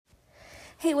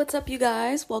Hey, what's up, you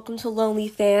guys? Welcome to Lonely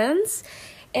Fans.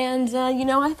 And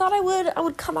I thought I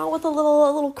would come out with a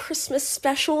little Christmas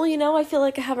special. I feel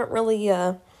like I haven't really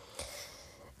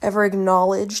ever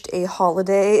acknowledged a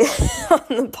holiday on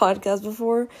the podcast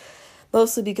before,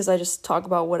 mostly because I just talk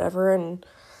about whatever. And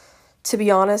to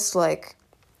be honest, as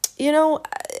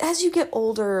you get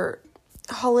older,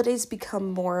 holidays become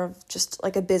more of just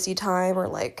like a busy time, or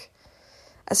like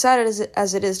as sad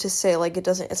as it is to say, like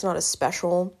it's not as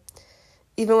special,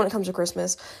 even when it comes to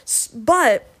Christmas.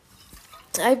 But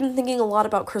I've been thinking a lot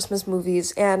about Christmas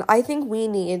movies, and I think we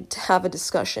need to have a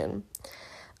discussion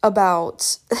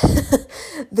about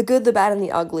the good, the bad, and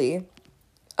the ugly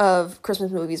of Christmas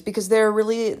movies, because there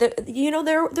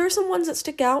are some ones that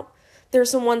stick out. There are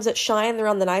some ones that shine. They're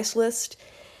on the nice list.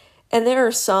 And there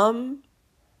are some,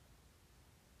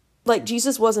 like,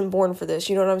 Jesus wasn't born for this,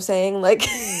 you know what I'm saying? Like,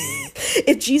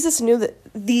 if Jesus knew that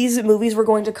these movies were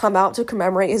going to come out to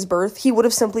commemorate his birth, he would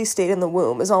have simply stayed in the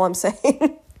womb, is all I'm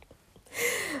saying.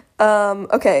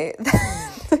 Okay.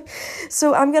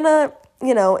 So I'm gonna,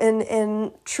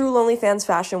 in true Lonely Fans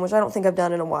fashion, which I don't think I've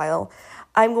done in a while,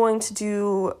 I'm going to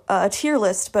do a tier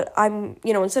list, but I'm,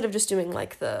 instead of just doing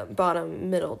like the bottom,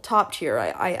 middle, top tier,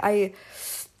 I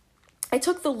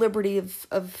took the liberty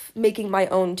of making my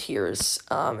own tiers,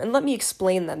 and let me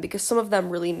explain them, because some of them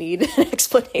really need an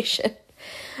explanation.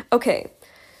 Okay,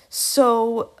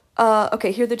 so, here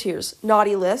are the tiers.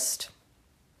 Naughty list.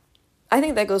 I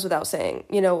think that goes without saying.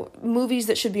 Movies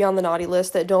that should be on the naughty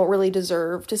list that don't really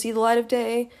deserve to see the light of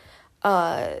day.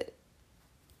 Lumps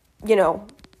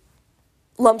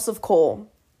of coal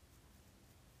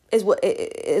is what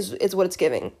it's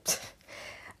giving.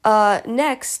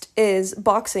 Next is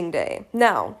Boxing Day.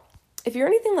 Now, if you're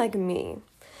anything like me,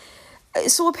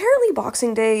 so apparently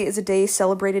Boxing Day is a day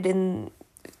celebrated in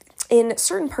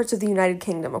certain parts of the United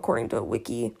Kingdom, according to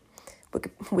Wikipedia.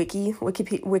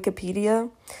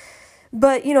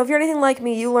 But, if you're anything like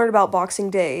me, you learned about Boxing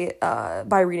Day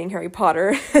by reading Harry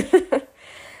Potter.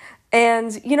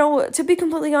 And, to be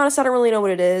completely honest, I don't really know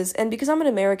what it is. And because I'm an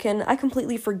American, I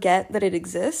completely forget that it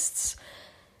exists.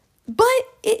 But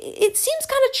it seems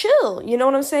kind of chill, you know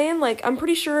what I'm saying? Like, I'm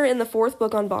pretty sure in the fourth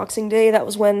book on Boxing Day, that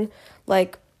was when,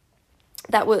 like,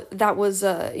 they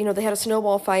had a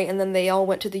snowball fight, and then they all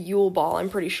went to the Yule Ball, I'm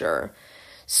pretty sure.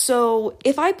 So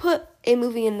if I put a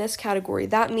movie in this category,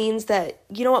 that means that,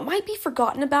 it might be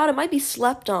forgotten about, it might be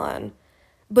slept on,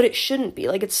 but it shouldn't be.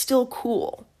 Like, it's still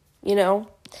cool,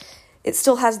 It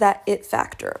still has that it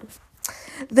factor.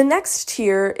 The next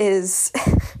tier is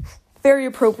very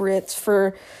appropriate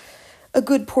for a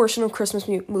good portion of Christmas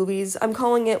movies. I'm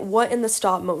calling it What in the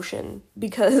Stop Motion,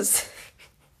 because,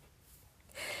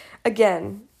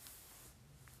 again,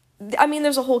 I mean,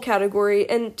 there's a whole category,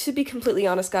 and to be completely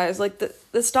honest, guys, like,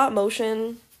 the stop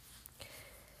motion,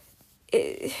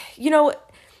 I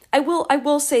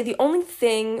will say the only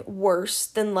thing worse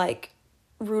than, like,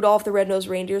 Rudolph the Red-Nosed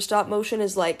Reindeer stop motion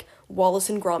is, like, Wallace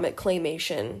and Gromit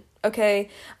claymation, okay?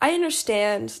 I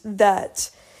understand that,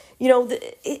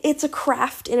 it's a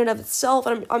craft in and of itself,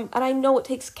 and I know it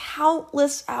takes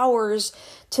countless hours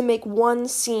to make one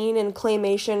scene in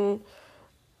claymation,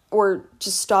 or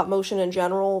just stop motion in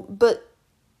general, but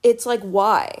it's like,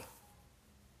 why?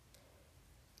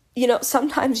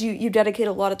 Sometimes you dedicate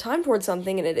a lot of time towards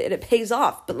something and it pays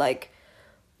off, but, like,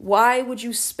 why would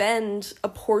you spend a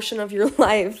portion of your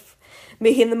life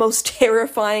making the most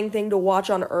terrifying thing to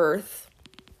watch on Earth?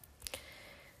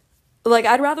 Like,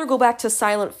 I'd rather go back to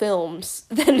silent films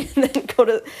than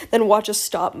watch a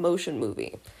stop motion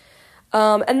movie.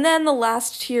 And then the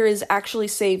last tier is actually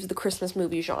saves the Christmas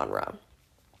movie genre.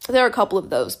 There are a couple of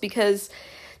those, because,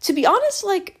 to be honest,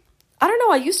 like, I don't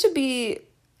know,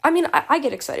 I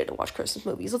get excited to watch Christmas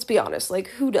movies, let's be honest, like,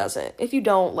 who doesn't? If you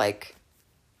don't, like,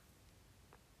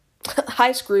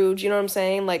 hi Scrooge, you know what I'm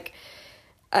saying? Like,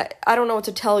 I don't know what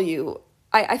to tell you.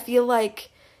 I feel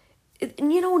like,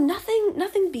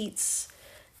 nothing beats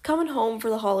coming home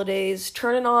for the holidays,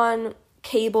 turning on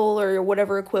cable or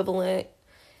whatever equivalent,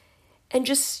 and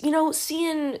just,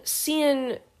 seeing,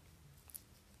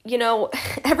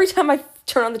 every time I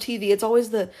turn on the TV, it's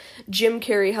always the Jim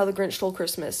Carrey How the Grinch Stole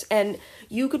Christmas, and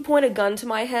you could point a gun to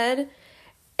my head,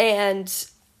 and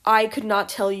I could not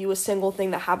tell you a single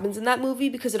thing that happens in that movie,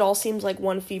 because it all seems like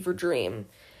one fever dream.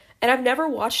 And I've never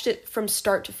watched it from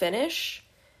start to finish.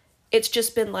 It's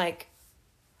just been like,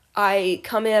 I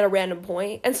come in at a random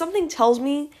point, and something tells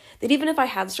me that even if I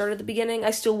had started at the beginning, I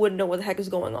still wouldn't know what the heck is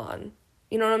going on.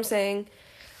 You know what I'm saying?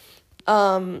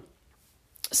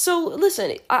 So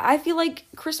listen, I feel like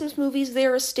Christmas movies,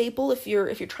 they're a staple if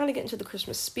you're trying to get into the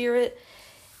Christmas spirit.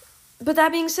 But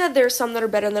that being said, there are some that are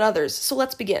better than others. So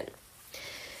let's begin.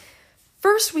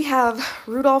 First, we have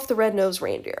Rudolph the Red-Nosed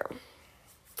Reindeer.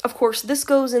 Of course, this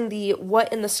goes in the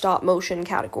what in the stop motion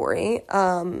category,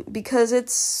 because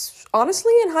it's,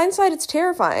 honestly, in hindsight, it's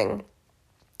terrifying.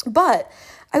 But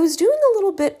I was doing a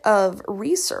little bit of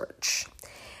research,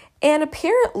 and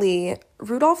apparently,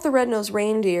 Rudolph the Red-Nosed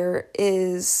Reindeer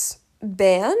is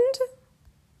banned.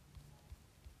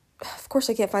 Of course,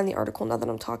 I can't find the article now that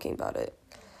I'm talking about it.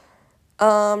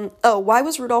 Why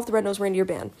was Rudolph the Red-Nosed Reindeer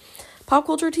banned? Pop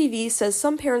Culture TV says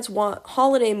some parents want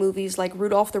holiday movies like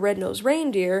Rudolph the Red-Nosed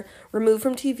Reindeer removed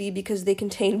from TV because they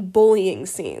contain bullying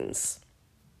scenes.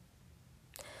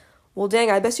 Well, dang,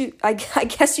 I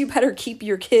guess you better keep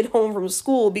your kid home from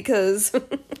school because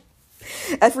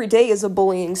every day is a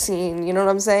bullying scene, you know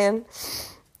what I'm saying?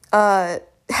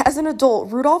 As an adult,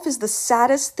 Rudolph is the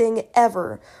saddest thing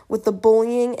ever with the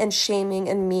bullying and shaming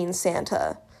and mean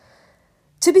Santa.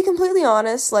 To be completely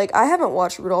honest, like, I haven't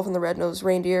watched Rudolph the Red-Nosed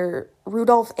Reindeer for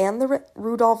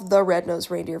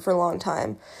a long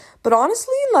time. But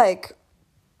honestly, like,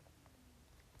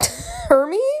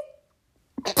 Hermie?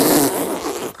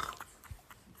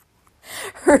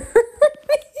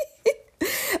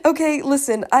 Okay,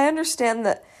 listen, I understand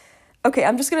that. Okay,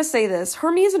 I'm just gonna say this.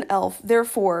 Hermie is an elf,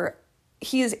 therefore,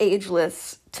 he is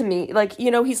ageless to me. Like, you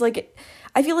know, he's like,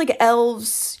 I feel like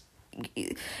elves,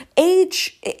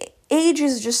 age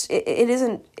is just, it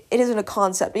isn't a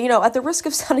concept. You know, at the risk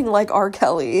of sounding like R.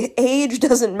 Kelly, age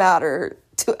doesn't matter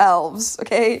to elves,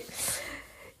 okay?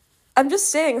 I'm just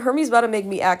saying, Hermie's about to make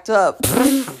me act up.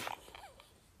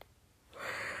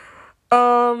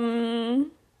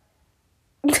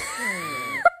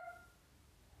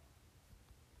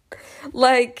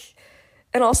 Like,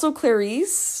 and also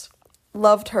Clarice,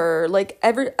 loved her. Like,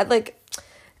 every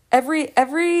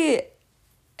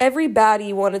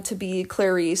baddie wanted to be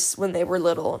Clarice when they were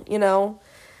little, you know?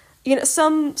 You know,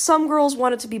 some girls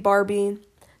wanted to be Barbie.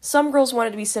 Some girls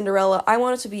wanted to be Cinderella. I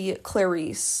wanted to be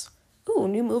Clarice. Ooh,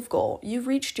 new move goal. You've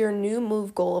reached your new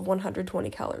move goal of 120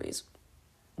 calories.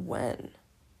 When?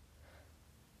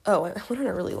 Oh, I went on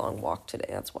a really long walk today,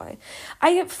 that's why.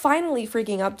 I finally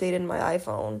freaking updated my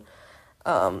iPhone,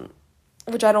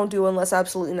 which I don't do unless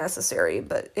absolutely necessary,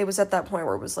 but it was at that point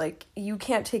where it was like, you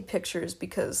can't take pictures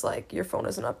because, like, your phone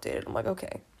isn't updated. I'm like,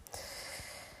 okay.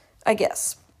 I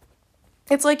guess.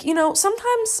 It's like, you know,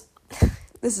 sometimes,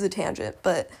 this is a tangent,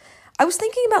 but I was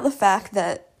thinking about the fact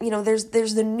that, you know, there's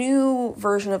the new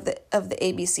version of the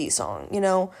ABC song, you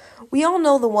know? We all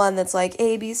know the one that's like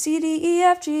A, B, C, D, E,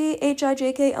 F, G, H, I,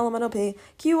 J, K, L, M, N, O, P,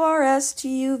 Q, R, S,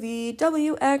 T, U, V,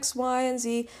 W, X, Y, and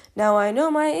Z. Now I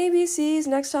know my ABCs,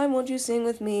 next time won't you sing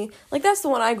with me? Like, that's the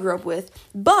one I grew up with.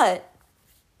 But,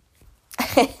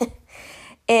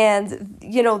 and,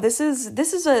 you know, this is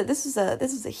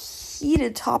a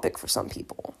heated topic for some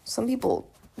people. Some people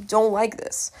don't like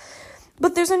this.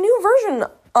 But there's a new version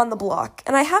on the block,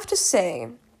 and I have to say,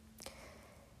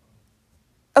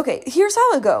 okay, here's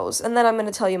how it goes, and then I'm going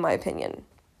to tell you my opinion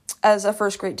as a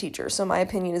first grade teacher, so my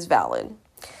opinion is valid.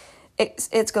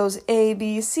 It goes A,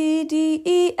 B, C, D,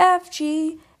 E, F,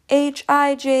 G, H,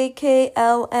 I, J, K,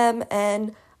 L, M,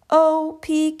 N, O,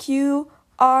 P, Q,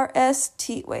 R, S,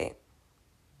 T, wait.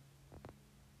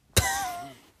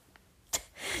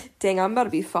 Dang, I'm about to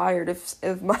be fired if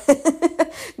my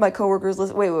my coworkers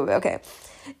listen. Wait, okay.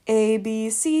 A,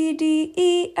 B, C, D,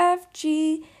 E, F,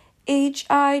 G, H,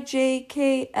 I, J,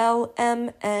 K, L, M,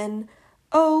 N,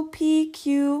 O, P,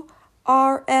 Q,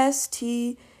 R, S,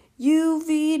 T, U,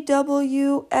 V,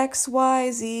 W, X,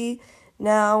 Y, Z.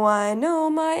 Now I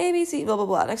know my ABC, blah, blah,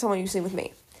 blah. Next time I want you to sing with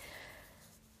me.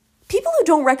 People who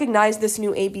don't recognize this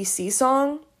new ABC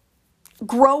song,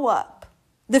 grow up.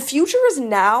 The future is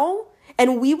now,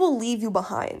 and we will leave you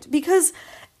behind, because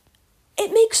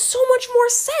it makes so much more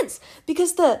sense,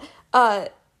 because the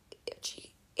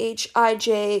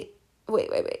H-I-J, wait,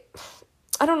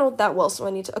 I don't know that well, so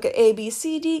I need to, okay, A, B,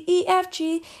 C, D, E, F,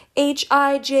 G, H,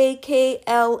 I, J, K,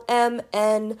 L, M,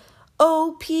 N,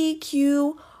 O, P,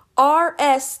 Q, R,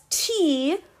 S,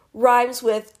 T rhymes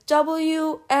with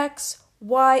W, X,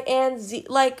 Y, and Z,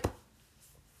 like,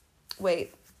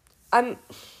 wait, I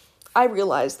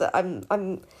realize that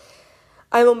I'm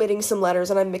omitting some letters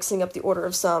and I'm mixing up the order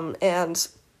of some, and,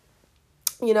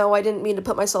 you know, I didn't mean to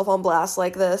put myself on blast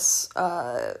like this.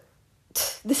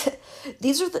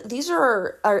 These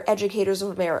are our educators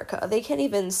of America. They can't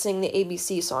even sing the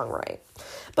ABC song right.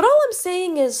 But all I'm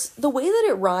saying is, the way that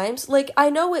it rhymes, like, I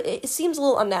know it seems a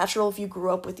little unnatural if you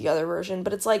grew up with the other version,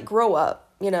 but it's like, grow up,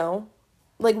 you know?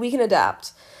 Like, we can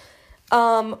adapt.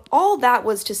 All that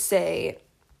was to say,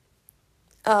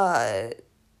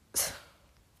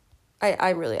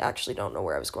 I really actually don't know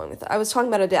where I was going with that. I was talking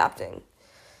about adapting.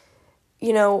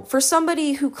 you know, for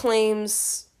somebody who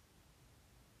claims...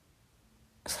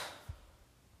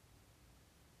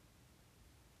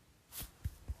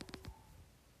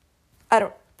 I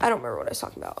don't remember what I was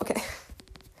talking about. Okay.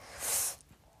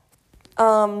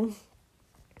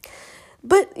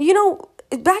 But, you know,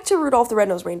 back to Rudolph the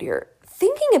Red-Nosed Reindeer.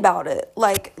 Thinking about it,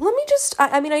 like, let me just...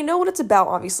 I mean, I know what it's about,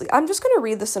 obviously. I'm just going to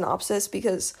read the synopsis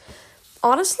because,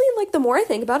 honestly, like, the more I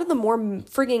think about it, the more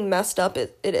frigging messed up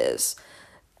it is.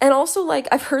 And also, like,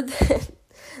 I've heard that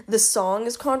the song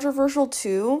is controversial,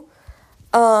 too,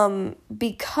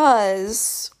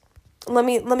 because... Let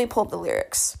me pull up the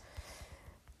lyrics.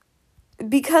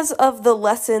 Because of the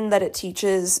lesson that it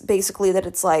teaches, basically, that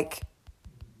it's, like...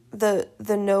 the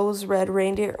nose red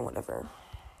reindeer or whatever.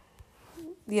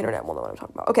 The internet will know what I'm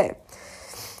talking about. Okay.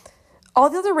 All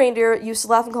the other reindeer used to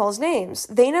laugh and call his names.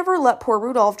 They never let poor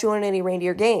Rudolph join any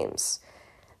reindeer games.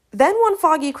 Then one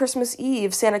foggy Christmas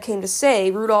Eve, Santa came to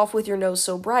say, "Rudolph, with your nose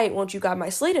so bright, won't you guide my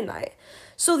sleigh tonight?"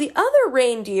 So the other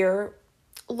reindeer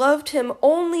loved him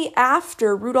only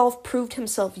after Rudolph proved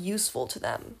himself useful to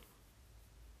them.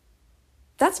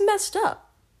 That's messed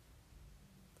up.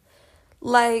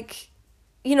 Like...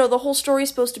 you know, the whole story is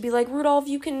supposed to be like, Rudolph,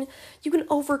 you can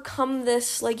overcome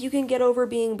this, like, you can get over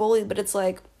being bullied, but it's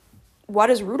like, why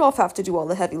does Rudolph have to do all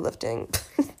the heavy lifting?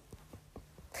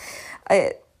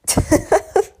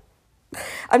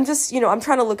 I'm just, you know, I'm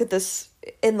trying to look at this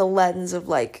in the lens of,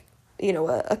 like, you know,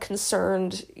 a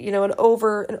concerned, you know, an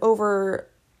over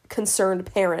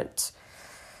concerned parent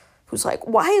who's like,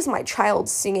 why is my child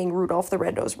singing Rudolph the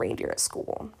Red-Nosed Reindeer at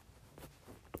school?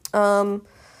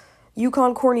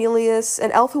 Yukon Cornelius,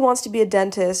 an elf who wants to be a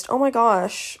dentist. Oh my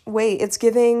gosh. Wait, it's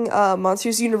giving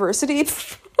Monsters University.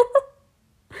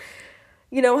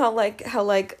 You know how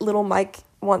little Mike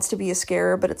wants to be a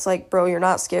scarer, but it's like, bro, you're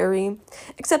not scary.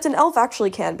 Except an elf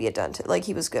actually can be a dentist. Like,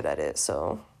 he was good at it,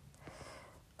 so.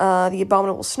 The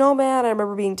Abominable Snowman, I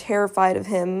remember being terrified of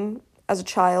him as a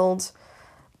child.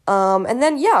 And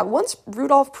then, yeah, once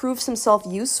Rudolph proves himself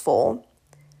useful...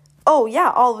 oh, yeah,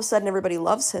 all of a sudden everybody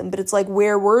loves him, but it's like,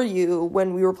 where were you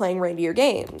when we were playing reindeer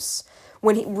games?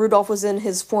 When Rudolph was in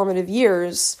his formative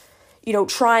years, you know,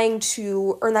 trying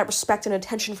to earn that respect and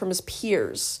attention from his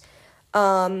peers.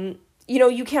 You know,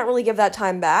 you can't really give that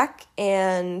time back,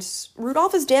 and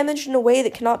Rudolph is damaged in a way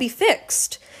that cannot be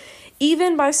fixed,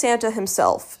 even by Santa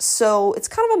himself. So it's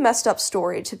kind of a messed up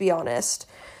story, to be honest.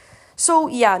 So,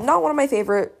 yeah, not one of my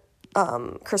favorite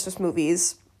Christmas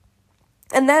movies.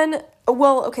 And then...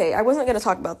 well, okay, I wasn't going to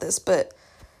talk about this, but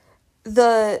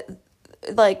the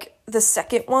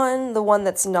second one, the one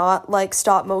that's not, like,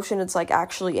 stop motion, it's, like,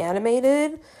 actually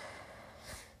animated,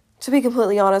 to be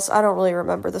completely honest, I don't really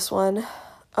remember this one.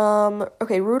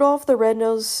 Okay, Rudolph the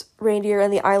Red-Nosed Reindeer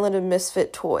and the Island of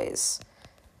Misfit Toys.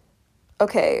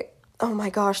 Okay, oh my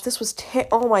gosh, this was,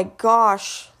 oh my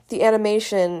gosh, the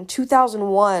animation,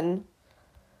 2001.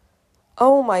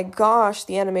 Oh my gosh,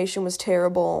 the animation was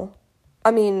terrible.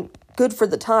 I mean, good for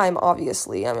the time,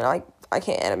 obviously. I mean, I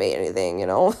can't animate anything, you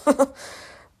know.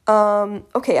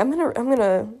 Okay, I'm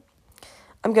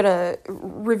gonna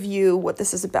review what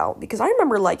this is about, because I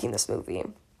remember liking this movie.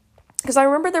 Because I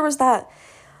remember there was that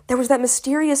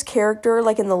mysterious character,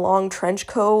 like, in the long trench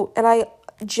coat, and I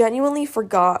genuinely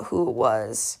forgot who it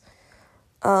was.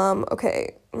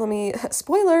 Okay,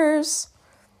 spoilers.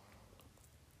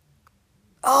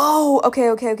 Oh,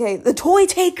 okay. The Toy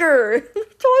Taker.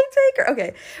 Toy Taker.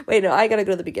 Okay. Wait, no, I gotta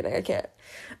go to the beginning. I can't.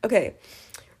 Okay.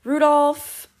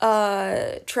 Rudolph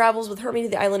travels with Hermie to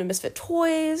the Island of Misfit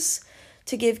Toys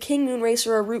to give King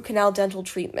Moonracer a root canal dental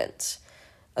treatment.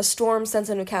 A storm sends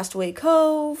him to Castaway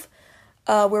Cove,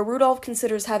 where Rudolph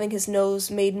considers having his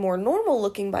nose made more normal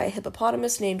looking by a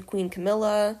hippopotamus named Queen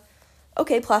Camilla.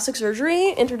 Okay, plastic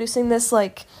surgery. Introducing this,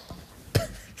 like...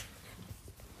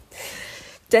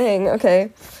 Dang,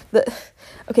 okay.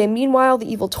 Meanwhile,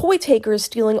 the evil Toy Taker is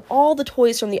stealing all the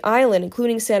toys from the island,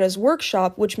 including Santa's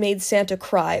workshop, which made Santa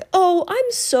cry. Oh,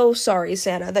 I'm so sorry,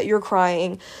 Santa, that you're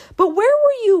crying. But where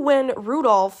were you when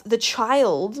Rudolph, the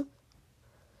child,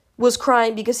 was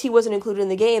crying because he wasn't included in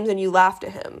the games and you laughed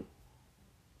at him?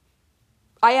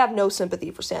 I have no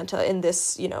sympathy for Santa in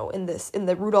this, in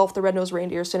the Rudolph the Red-Nosed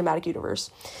Reindeer cinematic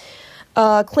universe.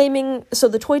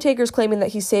 The Toy Taker's claiming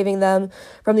that he's saving them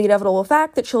from the inevitable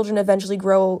fact that children eventually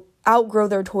outgrow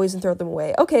their toys and throw them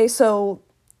away. Okay, so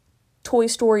Toy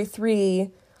Story 3,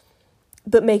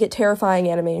 but make it terrifying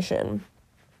animation.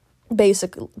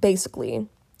 Basically.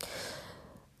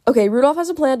 Okay, Rudolph has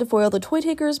a plan to foil the Toy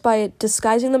Takers by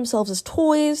disguising themselves as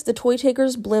toys. The Toy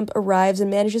Taker's blimp arrives and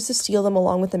manages to steal them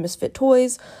along with the misfit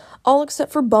toys, all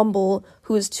except for Bumble,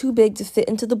 who is too big to fit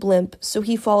into the blimp, so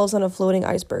he falls on a floating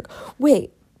iceberg.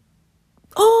 Wait,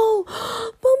 Oh,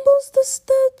 Bumble's the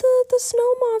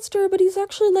snow monster, but he's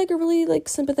actually like a really like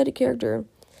sympathetic character.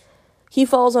 He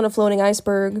falls on a floating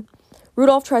iceberg.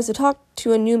 Rudolph tries to talk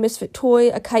to a new misfit toy,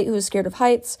 a kite who is scared of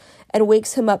heights, and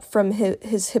wakes him up from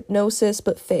his hypnosis,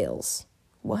 but fails.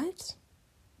 What?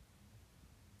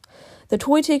 The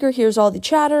toy taker hears all the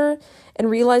chatter and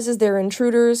realizes they're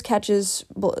intruders, catches,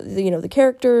 the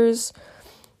characters.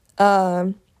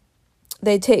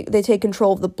 They take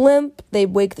control of the blimp. They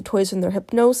wake the toys from their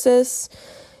hypnosis.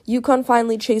 Yukon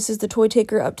finally chases the toy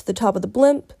taker up to the top of the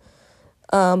blimp.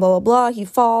 Blah, blah, blah. He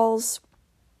falls.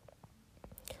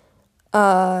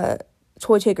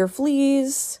 Toy taker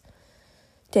flees.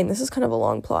 Dang, this is kind of a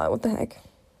long plot. What the heck?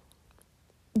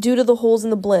 Due to the holes in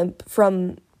the blimp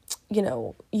from,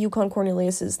 Yukon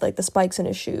Cornelius's, like, the spikes in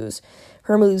his shoes,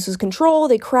 Herman loses control.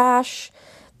 They crash.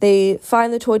 They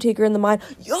find the toy taker in the mine.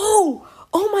 Yo!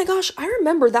 Oh my gosh, I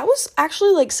remember. That was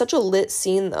actually, like, such a lit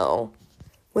scene, though.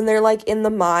 When they're, like, in the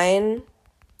mine.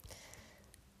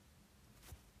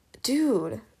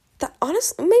 Dude, that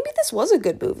honestly, maybe this was a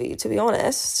good movie, to be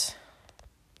honest.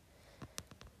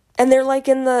 And they're like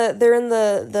in the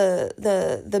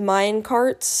mine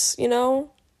carts,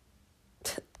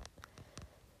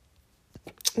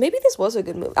 Maybe this was a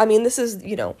good movie. I mean, this is,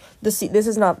 this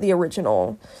is not the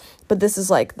original, but this is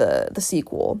like the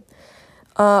sequel.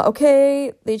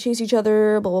 Okay, they chase each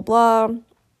other, blah blah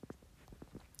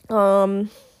blah.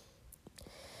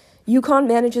 Yukon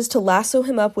manages to lasso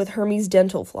him up with Hermes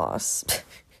dental floss.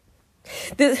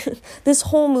 This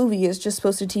whole movie is just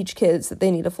supposed to teach kids that they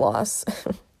need a floss.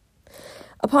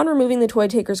 Upon removing the toy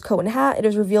taker's coat and hat, it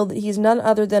is revealed that he's none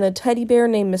other than a teddy bear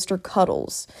named Mr.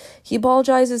 Cuddles. He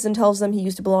apologizes and tells them he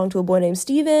used to belong to a boy named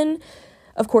Steven.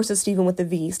 Of course, it's Steven with a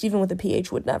V. Steven with a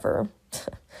PH would never.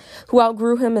 Who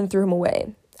outgrew him and threw him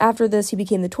away. After this, he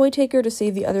became the toy taker to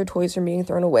save the other toys from being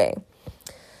thrown away.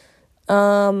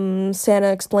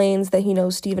 Santa explains that he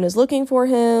knows Steven is looking for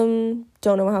him.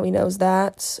 Don't know how he knows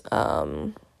that.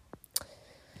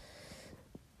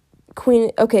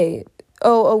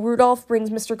 Rudolph brings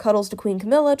Mr. Cuddles to Queen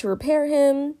Camilla to repair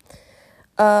him.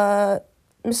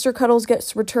 Mr. Cuddles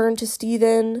gets returned to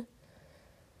Steven.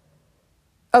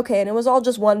 Okay, and it was all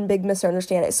just one big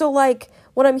misunderstanding. So, like,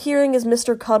 what I'm hearing is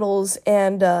Mr. Cuddles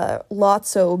and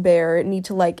Lotso Bear need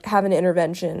to, like, have an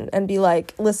intervention and be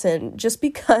like, listen, just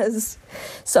because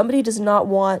somebody does not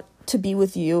want to be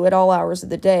with you at all hours of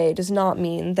the day does not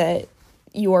mean that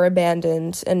you are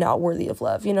abandoned and not worthy of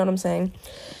love. You know what I'm saying?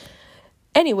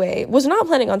 Anyway, was not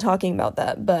planning on talking about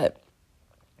that, but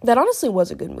that honestly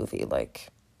was a good movie. Like,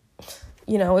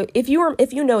 if you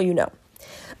know, you know.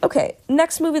 Okay,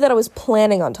 next movie that I was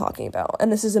planning on talking about,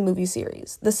 and this is a movie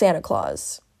series, The Santa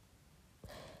Claus.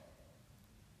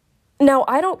 Now,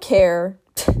 I don't care.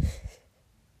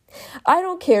 I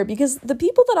don't care because the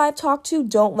people that I've talked to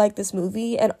don't like this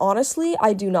movie, and honestly,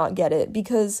 I do not get it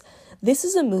because this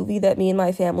is a movie that me and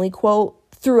my family quote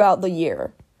throughout the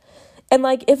year. And,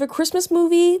 like, if a Christmas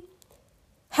movie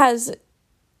has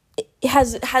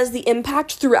the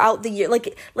impact throughout the year,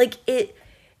 like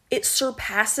it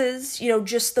surpasses,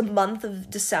 just the month of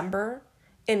December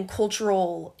in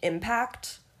cultural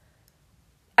impact,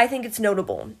 I think it's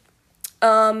notable.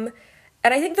 And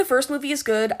I think the first movie is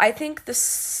good. I think the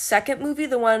second movie,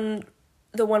 the one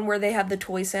where they have the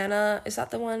toy Santa, is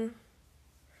that the one?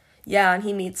 Yeah, and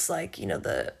he meets, like,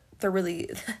 the really...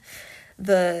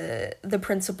 the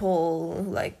principal,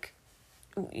 like,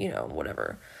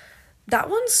 whatever.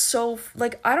 That one's so,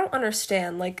 like, I don't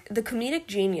understand, like, the comedic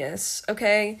genius,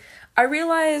 okay? I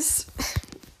realize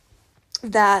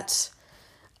that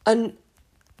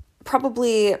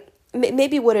probably,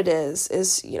 maybe what it is,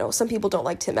 some people don't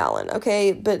like Tim Allen,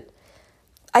 okay? But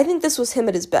I think this was him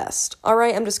at his best, all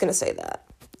right? I'm just gonna say that.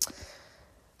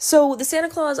 So, The Santa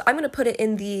Claus, I'm gonna put it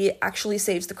in the actually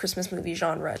saves the Christmas movie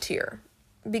genre tier.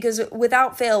 Because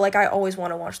without fail, like, I always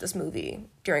want to watch this movie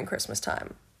during Christmas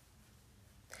time.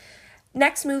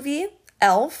 Next movie,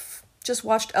 Elf. Just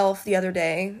watched Elf the other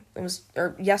day.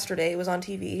 Yesterday, it was on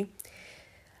TV.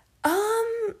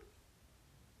 I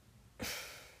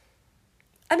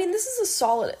mean, this is a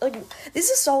solid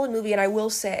movie, and I will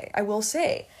say,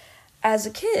 as a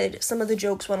kid, some of the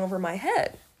jokes went over my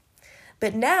head.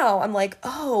 But now, I'm like,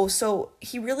 oh, so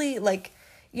he really, like,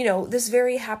 this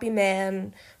very happy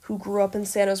man who grew up in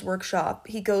Santa's workshop,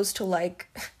 he goes to, like,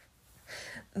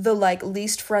 the, like,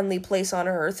 least friendly place on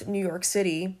earth, New York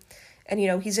City, and,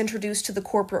 he's introduced to the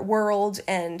corporate world,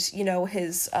 and,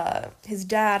 his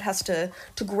dad has to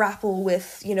grapple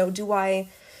with, do I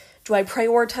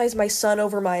prioritize my son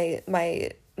over my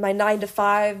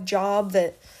 9-to-5 job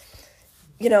that,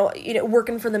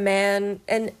 working for the man,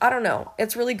 and I don't know,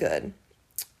 it's really good.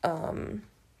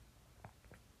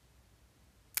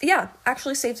 Yeah,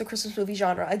 actually saves the Christmas movie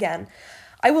genre again.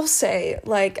 I will say,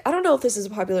 like, I don't know if this is a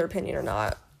popular opinion or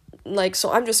not. Like,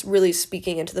 so I'm just really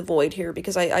speaking into the void here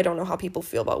because I don't know how people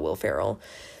feel about Will Ferrell.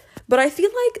 But I feel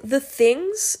like the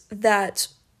things that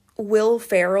Will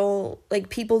Ferrell, like,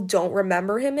 people don't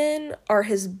remember him in are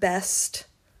his best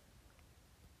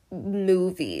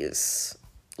movies.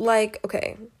 Like,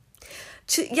 okay.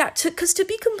 Because to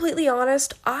be completely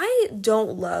honest, I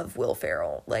don't love Will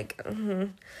Ferrell. Like,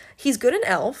 he's good in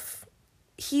Elf.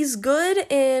 He's good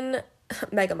in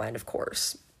Megamind, of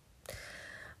course.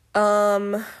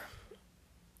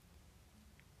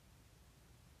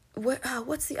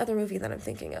 What's the other movie that I'm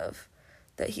thinking of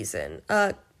that he's in?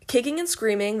 Kicking and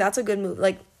Screaming, that's a good movie.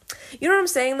 Like, you know what I'm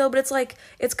saying, though? But it's like,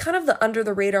 it's kind of the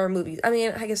under-the-radar movies. I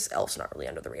mean, I guess Elf's not really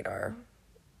under the radar.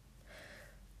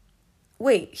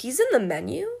 Wait, he's in The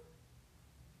Menu?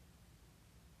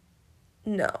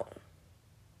 No.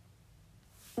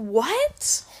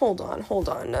 What? Hold on.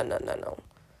 No.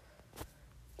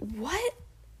 What?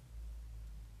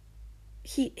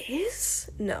 He is?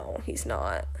 No, he's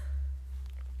not.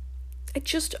 I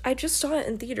just saw it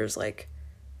in theaters, like,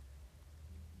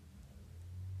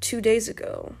 2 days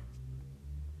ago.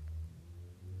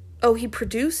 Oh, he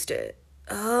produced it.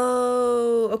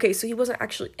 Oh, okay, so he wasn't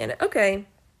actually in it. Okay.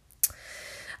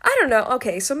 I don't know.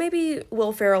 Okay, so maybe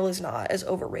Will Ferrell is not as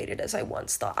overrated as I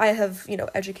once thought. I have,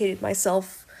 educated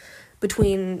myself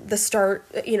between the start,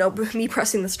 me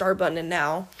pressing the start button and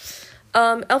now.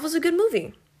 Elf is a good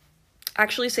movie.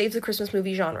 Actually saves the Christmas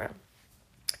movie genre.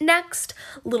 Next,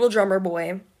 Little Drummer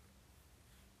Boy.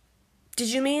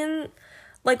 Did you mean,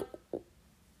 like,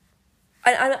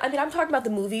 I mean, I'm talking about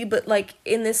the movie, but, like,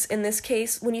 in this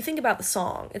case, when you think about the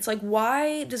song, it's like,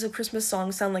 why does a Christmas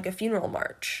song sound like a funeral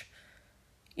march?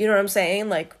 You know what I'm saying?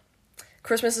 Like,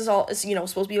 Christmas is supposed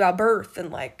to be about birth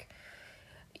and, like,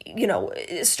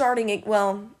 starting it,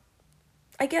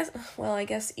 I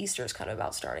guess Easter is kind of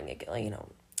about starting it,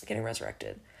 getting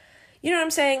resurrected. You know what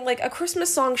I'm saying? Like, a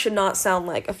Christmas song should not sound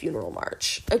like a funeral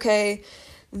march, okay?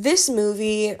 This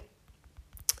movie,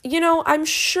 I'm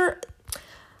sure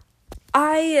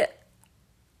I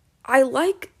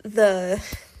like the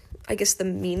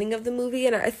meaning of the movie,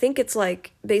 and I think it's,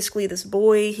 like, basically this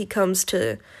boy, he comes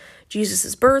to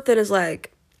Jesus' birth and is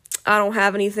like, I don't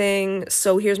have anything,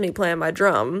 so here's me playing my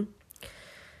drum.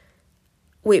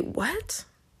 Wait, what?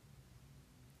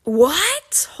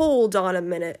 What? Hold on a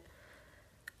minute.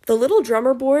 The Little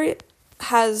Drummer Boy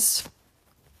has...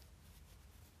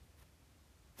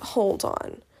 Hold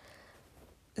on.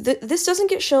 This doesn't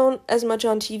get shown as much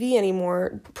on TV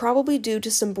anymore, probably due to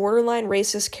some borderline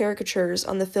racist caricatures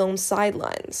on the film's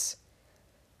sidelines.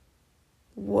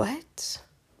 What?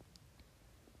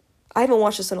 I haven't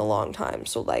watched this in a long time,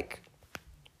 so, like...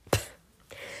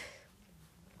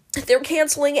 They're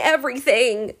canceling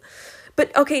everything!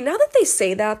 But, okay, now that they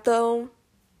say that, though...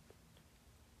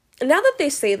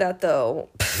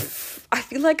 I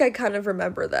feel like I kind of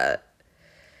remember that.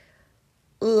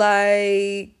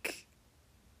 Like...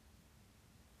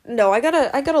 No, I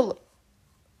gotta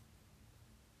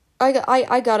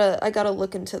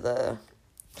look into the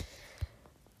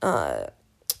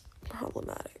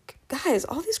problematic. Guys,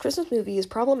 all these Christmas movies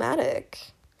problematic.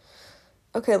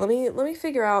 Okay, let me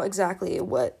figure out exactly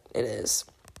what it is.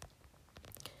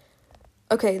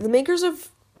 Okay, the makers of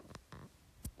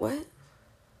what?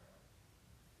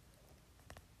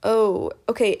 Oh,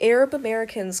 okay, Arab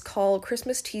Americans call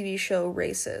Christmas TV show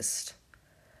racist.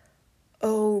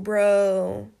 Oh,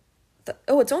 bro.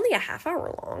 It's only a half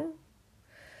hour long.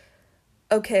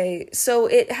 Okay, so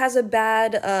it has a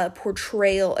bad a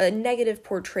negative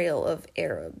portrayal of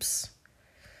Arabs.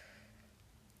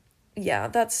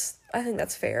 Yeah, I think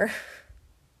that's fair.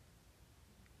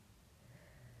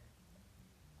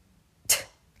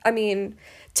 I mean,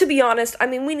 to be honest, I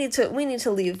mean, we need to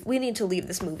leave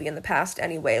this movie in the past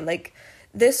anyway. Like,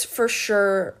 this for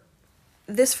sure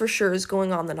is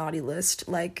going on the naughty list.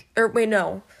 Like, or wait,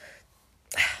 no.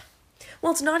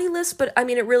 Well, it's naughty list, but I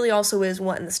mean, it really also is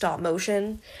in the stop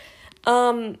motion.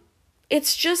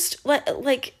 It's just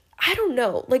like I don't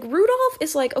know. Like, Rudolph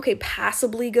is, like, okay,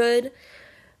 passably good,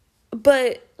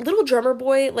 but Little Drummer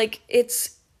Boy, like,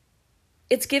 it's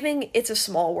giving It's a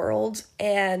Small World,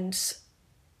 and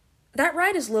that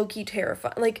ride is low-key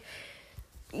terrifying. Like,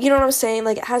 you know what I'm saying?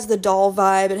 Like, it has the doll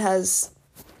vibe.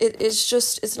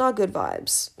 It's not good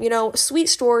vibes. Sweet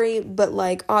story, but,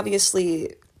 like,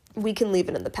 obviously we can leave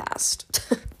it in the past.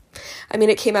 I mean,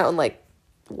 it came out in, like,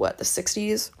 what, the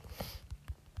 60s?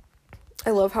 I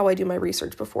love how I do my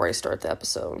research before I start the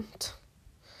episode.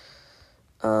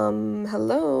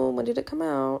 Hello, when did it come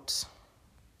out?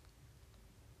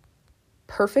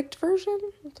 perfect version?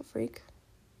 What the freak?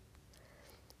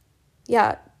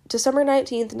 Yeah, December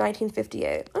 19th,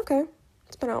 1958. Okay,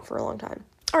 it's been out for a long time.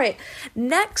 All right,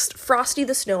 next, Frosty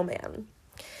the Snowman.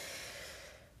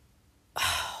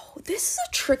 Oh, this is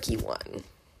a tricky one.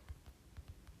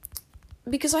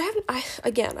 Because I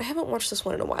haven't watched this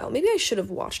one in a while. Maybe I should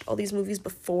have watched all these movies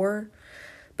before.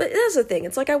 But that's the thing.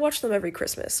 It's like I watch them every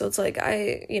Christmas. So it's like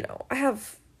I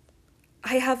have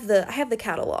the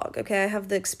catalog, okay? I have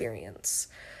the experience.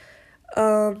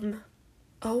 Oh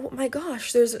my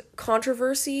gosh, there's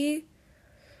controversy.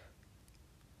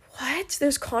 What?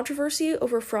 There's controversy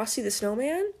over Frosty the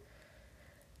Snowman?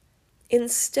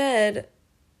 Instead,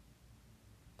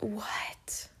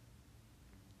 what?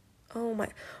 Oh my,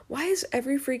 why is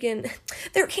every freaking,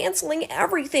 they're canceling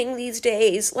everything these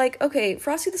days. Like, okay,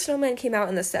 Frosty the Snowman came out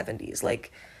in the 70s.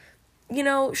 Like,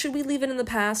 should we leave it in the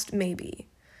past? Maybe.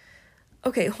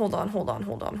 Okay, hold on.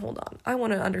 I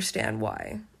want to understand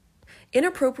why.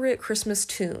 Inappropriate Christmas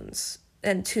tunes,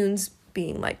 and tunes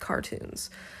being like cartoons.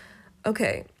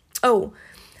 Okay. Oh,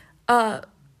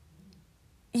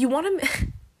 you want to...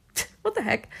 What the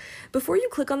heck? Before you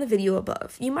click on the video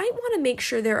above, you might want to make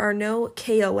sure there are no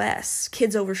KOS,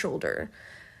 kids over shoulder.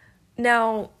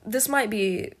 Now, this might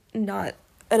be not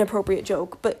an appropriate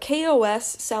joke, but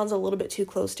KOS sounds a little bit too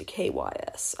close to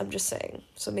KYS. I'm just saying.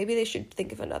 So maybe they should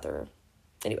think of another.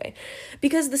 Anyway,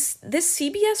 because this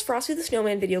CBS Frosty the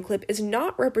Snowman video clip is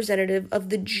not representative of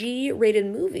the G-rated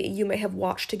movie you may have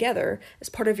watched together as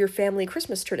part of your family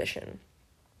Christmas tradition.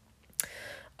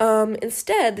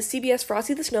 Instead, the CBS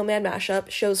Frosty the Snowman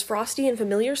mashup shows Frosty in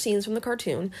familiar scenes from the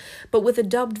cartoon, but with a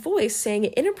dubbed voice saying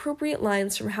inappropriate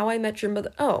lines from How I Met Your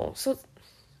Mother. Oh, so...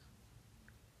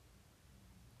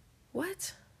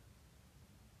 What?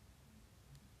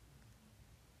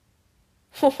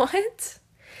 What?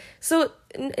 So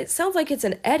it sounds like it's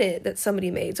an edit that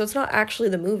somebody made, so it's not actually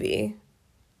the movie.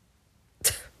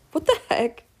 What the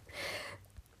heck?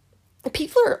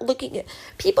 People are looking at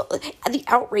the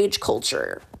outrage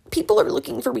culture. People are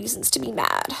looking for reasons to be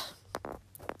mad.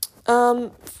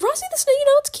 Frosty the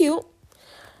Snow, it's cute.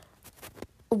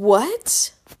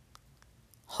 What?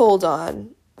 Hold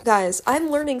on. Guys, I'm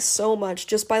learning so much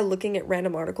just by looking at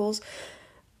random articles.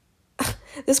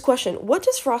 This question, what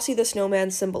does Frosty the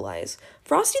Snowman symbolize?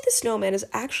 Frosty the Snowman is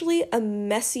actually a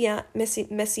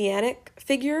messianic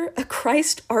figure, a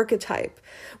Christ archetype.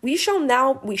 We shall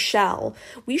now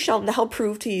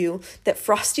prove to you that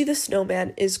Frosty the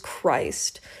Snowman is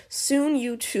Christ. Soon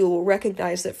you too will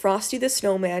recognize that Frosty the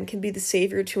Snowman can be the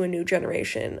savior to a new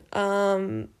generation.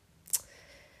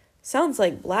 Sounds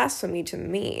like blasphemy to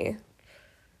me.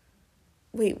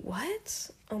 Wait, what?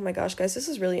 Oh my gosh, guys, this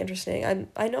is really interesting.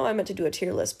 I know I meant to do a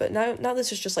tier list, but now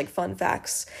this is just like fun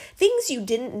facts. Things you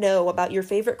didn't know about your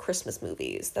favorite Christmas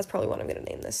movies. That's probably what I'm going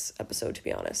to name this episode, to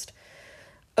be honest.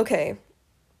 Okay.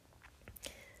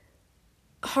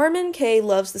 Harmon K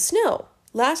loves the snow.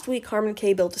 Last week, Harmon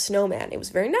K built a snowman. It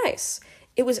was very nice.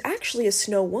 It was actually a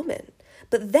snow woman.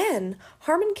 But then,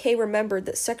 Harmon K remembered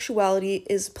that sexuality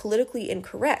is politically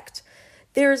incorrect.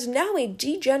 There is now a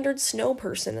degendered snow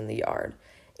person in the yard.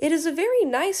 It is a very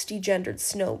nice degendered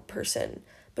snow person,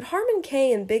 but Harmon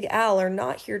K and Big Al are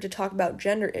not here to talk about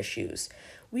gender issues.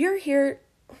 We are here...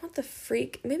 What the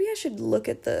freak? Maybe I should look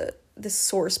at the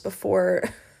source before...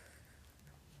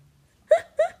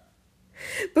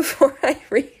 before I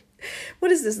read...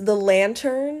 What is this? The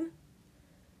Lantern?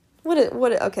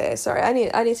 Okay, sorry.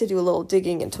 I need to do a little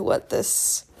digging into what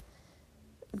this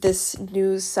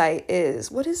news site is.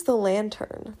 What is the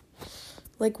Lantern?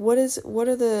 Like, what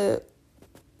are the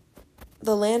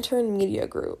Lantern Media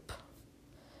Group?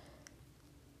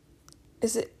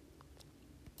 Is it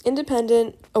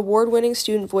independent, award-winning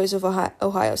student voice of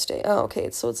Ohio State? Oh,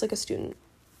 okay, so it's like a student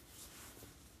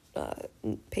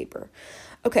paper.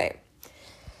 Okay.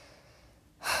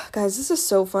 Guys, this is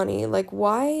so funny. Like,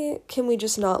 why can we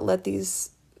just not let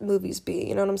these movies be?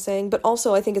 You know what I'm saying? But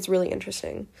also, I think it's really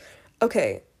interesting.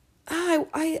 Okay. I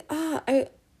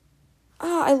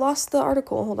lost the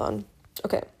article. Hold on.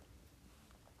 Okay.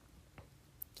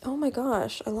 Oh my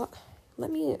gosh. Let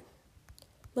me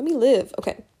live.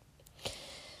 Okay.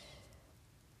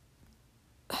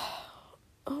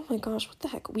 Oh my gosh, what the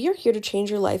heck? We are here to change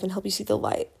your life and help you see the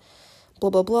light. Blah,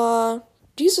 blah, blah.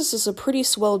 Jesus is a pretty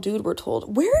swell dude, we're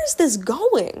told. Where is this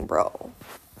going, bro?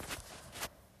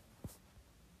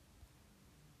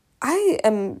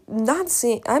 I'm not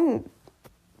seeing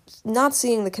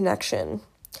the connection.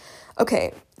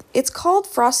 Okay, it's called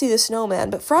Frosty the Snowman,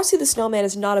 but Frosty the Snowman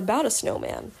is not about a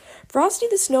snowman. Frosty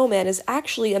the Snowman is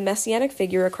actually a messianic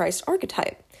figure, a Christ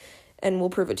archetype. And we'll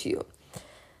prove it to you.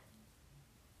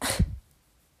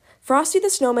 Frosty the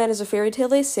Snowman is a fairy tale,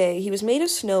 they say. He was made of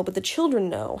snow, but the children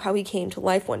know how he came to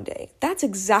life one day. That's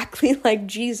exactly like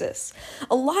Jesus.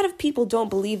 A lot of people don't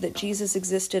believe that Jesus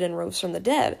existed and rose from the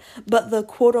dead, but the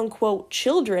quote-unquote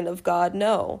children of God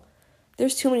know.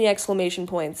 There's too many exclamation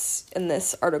points in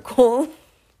this article.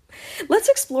 Let's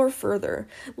explore further.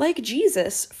 Like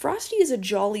Jesus, Frosty is a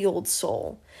jolly old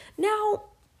soul. Now,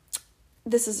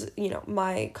 this is,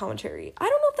 my commentary. I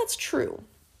don't know if that's true.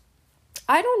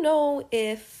 I don't know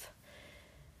if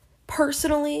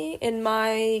personally in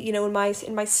my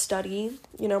study,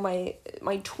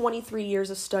 my 23 years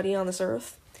of study on this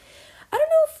earth, I don't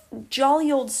know if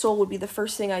jolly old soul would be the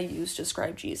first thing I use to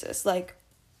describe Jesus. Like,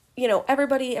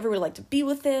 everybody liked to be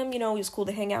with him, he was cool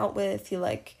to hang out with, he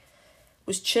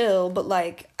was chill, but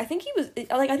I think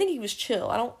he was chill.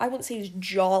 I wouldn't say he's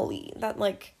jolly. That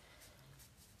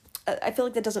I feel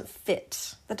like that doesn't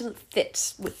fit. That doesn't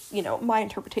fit with, my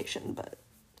interpretation, but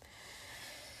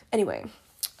anyway.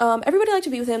 Everybody liked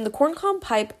to be with him. The corncob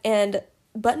pipe and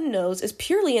button nose is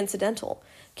purely incidental.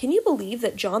 Can you believe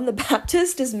that John the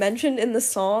Baptist is mentioned in the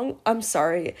song? I'm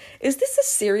sorry. Is this a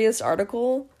serious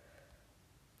article?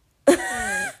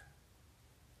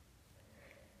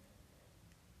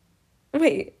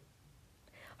 Wait.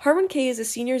 Harmon K is a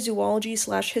senior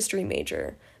zoology/history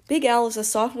major. Big Al is a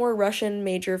sophomore Russian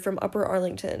major from Upper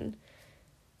Arlington.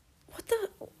 What the?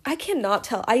 I cannot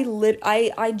tell.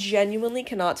 I genuinely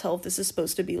cannot tell if this is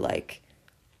supposed to be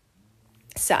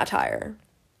satire.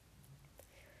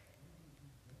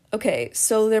 Okay,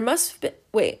 so there must be...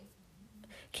 Wait.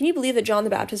 Can you believe that John the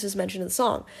Baptist is mentioned in the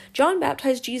song? John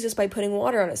baptized Jesus by putting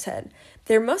water on his head.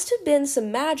 There must have been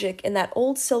some magic in that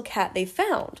old silk hat they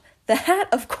found. The hat,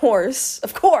 of course,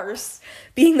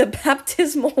 being the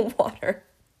baptismal water.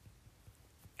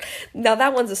 Now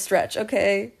that one's a stretch,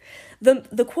 okay?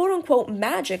 The quote-unquote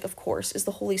magic, of course, is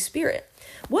the Holy Spirit.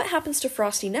 What happens to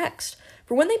Frosty next?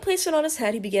 For when they placed it on his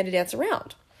head, he began to dance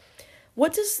around.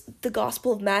 What does the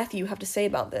Gospel of Matthew have to say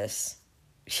about this?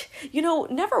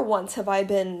 Never once have I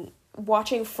been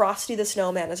watching Frosty the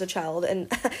Snowman as a child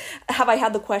and have I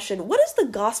had the question, what does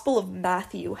the Gospel of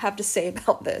Matthew have to say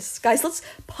about this? Guys, let's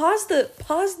pause the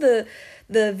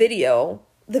video,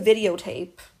 the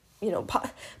videotape,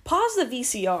 pause the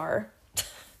VCR.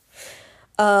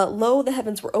 Lo, the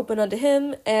heavens were opened unto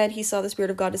him, and he saw the Spirit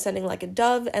of God descending like a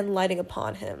dove and lighting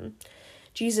upon him.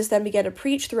 Jesus then began to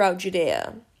preach throughout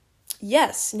Judea.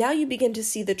 Yes, now you begin to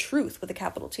see the truth with a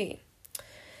capital T.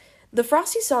 The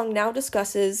Frosty song now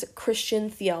discusses Christian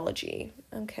theology.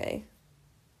 Okay.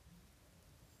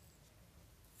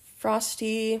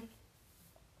 Frosty.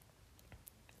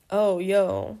 Oh,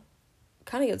 yo.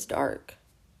 Kind of gets dark.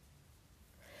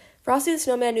 Frosty the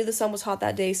Snowman knew the sun was hot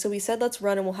that day, so he said, let's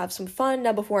run and we'll have some fun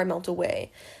now before I melt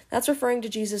away. That's referring to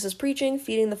Jesus' preaching,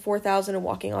 feeding the 4,000 and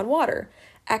walking on water.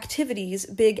 Activities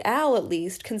Big Al, at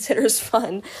least, considers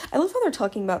fun. I love how they're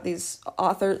talking about these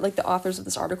the authors of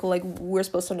this article, we're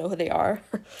supposed to know who they are.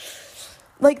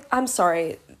 I'm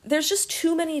sorry. There's just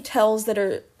too many tells that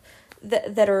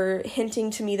are hinting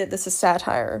to me that this is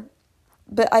satire.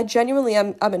 But I genuinely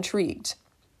am intrigued.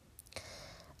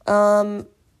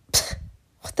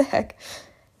 What the heck?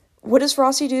 What does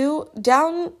Frosty do?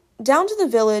 Down to the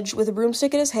village with a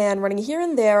broomstick in his hand, running here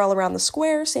and there all around the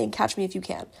square, saying, catch me if you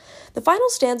can. The final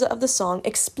stanza of the song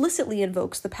explicitly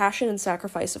invokes the passion and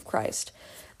sacrifice of Christ.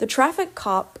 The traffic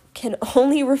cop can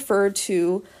only refer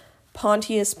to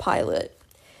Pontius Pilate.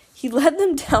 He led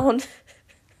them down...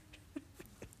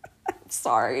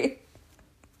 Sorry.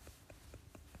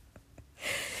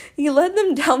 He led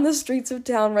them down the streets of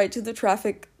town right to the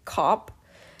traffic cop,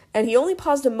 and he only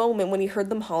paused a moment when he heard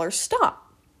them holler,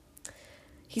 stop.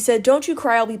 He said, don't you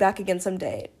cry, I'll be back again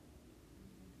someday.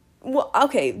 Well,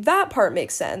 okay, that part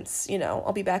makes sense.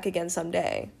 I'll be back again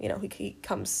someday. He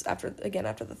comes after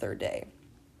the third day.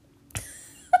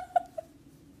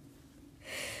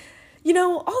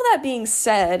 All that being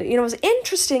said, as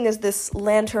interesting as this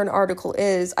Lantern article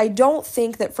is, I don't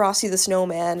think that Frosty the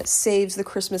Snowman saves the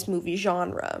Christmas movie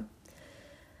genre.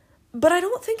 But I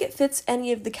don't think it fits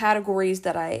any of the categories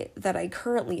that I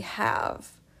currently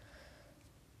have.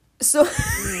 So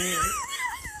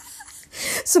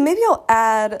so maybe I'll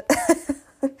add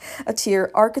a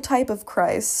tier, Archetype of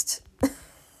Christ.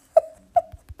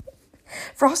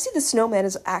 Frosty the Snowman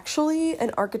is actually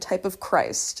an archetype of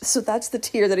Christ, so that's the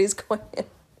tier that he's going in.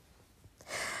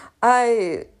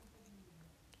 I'm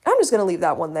just gonna leave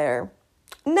that one there.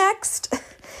 Next,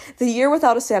 The Year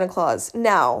Without a Santa Claus.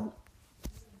 Now,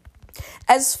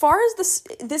 as far as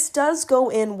this does go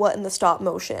in What in the Stop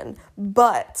Motion,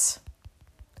 but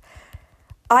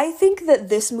I think that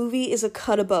this movie is a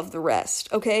cut above the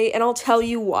rest, okay? And I'll tell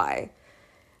you why.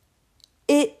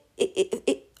 It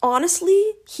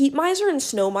honestly, Heat Miser and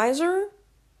Snow Miser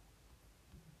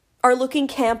are looking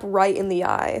camp right in the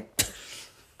eye.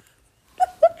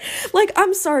 Like,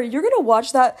 I'm sorry, you're gonna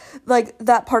watch that, like,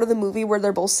 that part of the movie where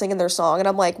they're both singing their song, and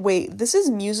I'm like, wait, this is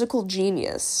musical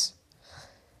genius.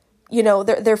 You know,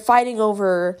 they're fighting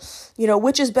over, you know,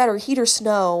 which is better, heat or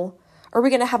snow? Are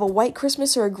we gonna have a white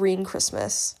Christmas or a green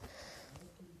Christmas?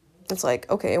 It's like,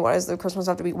 okay, why does the Christmas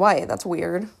have to be white? That's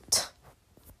weird.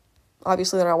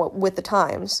 Obviously, they're not with the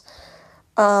times.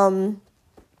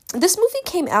 This movie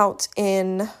came out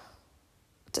in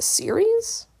the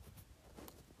series?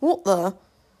 What the?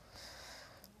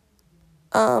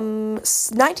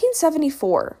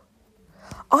 1974.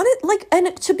 On it, like,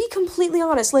 and to be completely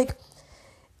honest, like,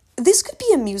 this could be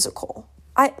a musical.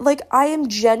 I am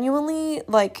genuinely,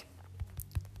 like,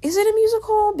 is it a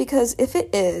musical? Because if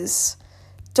it is,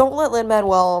 don't let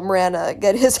Lin-Manuel Miranda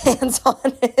get his hands on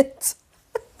it.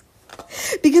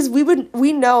 Because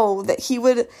we know that he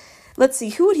would, let's see,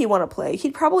 who would he want to play?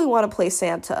 He'd probably want to play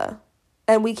Santa.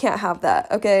 And we can't have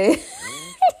that, okay?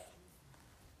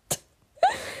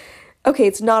 Okay,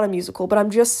 it's not a musical, but I'm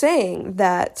just saying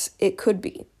that it could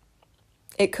be.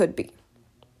 It could be.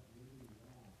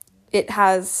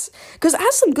 Because it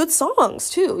has some good songs,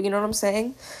 too, you know what I'm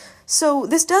saying? So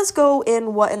this does go in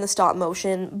the stop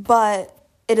motion, but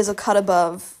it is a cut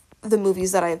above the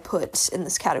movies that I've put in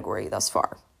this category thus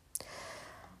far.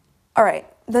 All right,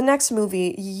 the next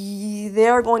movie,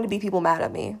 there are going to be people mad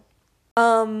at me.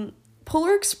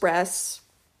 Polar Express.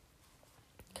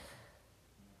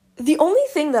 The only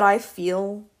thing that I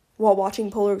feel while watching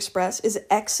Polar Express is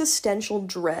existential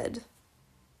dread.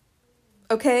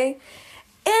 Okay?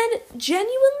 And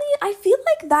genuinely, I feel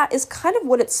like that is kind of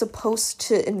what it's supposed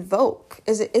to invoke.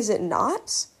 Is it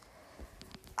not?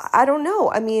 I don't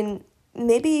know. I mean,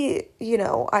 maybe, you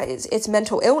know, it's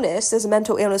mental illness. There's a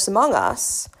mental illness among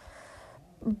us.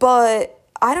 But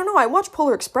I don't know. I watch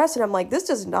Polar Express and I'm like, this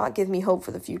does not give me hope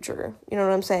for the future. You know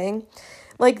what I'm saying?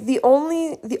 Like, the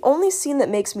only scene that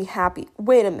makes me happy...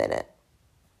 Wait a minute.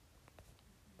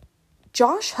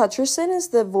 Josh Hutcherson is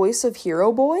the voice of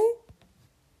Hero Boy?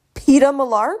 Peeta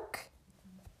Mellark?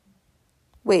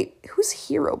 Wait, who's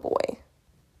Hero Boy?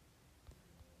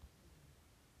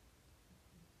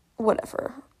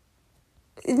 Whatever.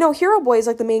 No, Hero Boy is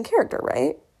like the main character,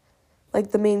 right?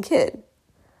 Like the main kid.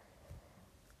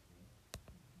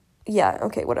 Yeah,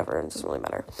 okay, whatever. It doesn't really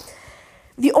matter.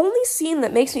 The only scene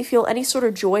that makes me feel any sort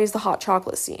of joy is the hot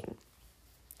chocolate scene.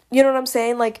 You know what I'm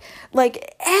saying? Like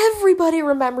everybody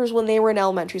remembers when they were in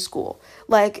elementary school.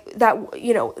 Like that,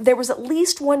 you know, there was at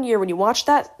least one year when you watched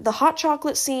the hot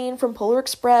chocolate scene from Polar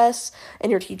Express and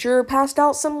your teacher passed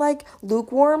out some like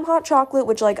lukewarm hot chocolate,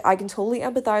 which like I can totally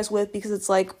empathize with because it's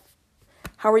like,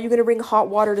 how are you going to bring hot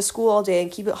water to school all day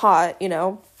and keep it hot, you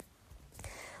know?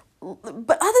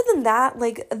 But other than that,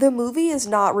 like the movie is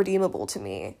not redeemable to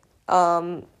me.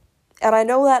 And I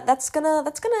know that's gonna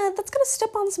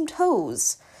step on some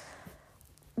toes.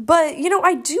 But, you know,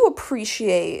 I do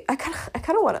appreciate, I kind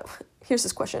of want to, here's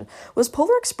this question. Was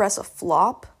Polar Express a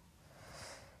flop?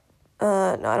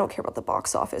 No, I don't care about the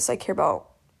box office. I care about,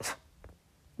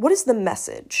 what is the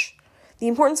message? The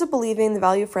importance of believing, the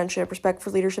value of friendship, respect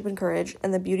for leadership and courage,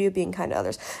 and the beauty of being kind to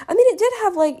others. I mean, it did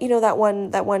have, like, you know, that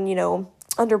one, you know,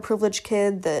 underprivileged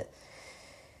kid that,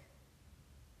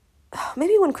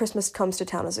 maybe When Christmas Comes to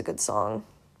Town is a good song.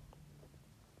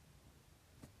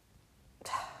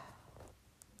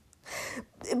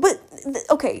 But,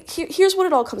 okay, here's what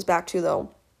it all comes back to, though.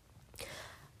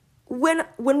 When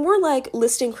we're, like,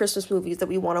 listing Christmas movies that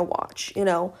we want to watch, you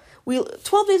know,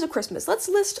 12 Days of Christmas, let's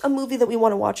list a movie that we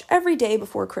want to watch every day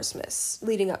before Christmas,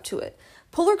 leading up to it.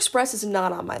 Polar Express is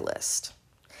not on my list.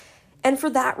 And for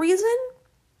that reason,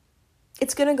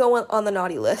 it's gonna go on the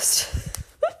naughty list.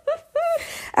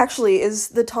 Actually, is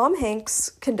the Tom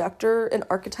Hanks conductor an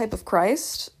archetype of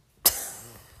Christ?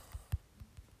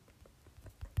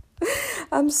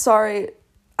 I'm sorry.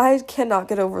 I cannot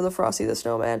get over the Frosty the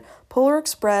Snowman. Polar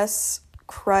Express,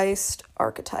 Christ,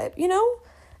 archetype. You know,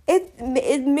 it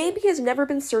maybe has never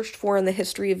been searched for in the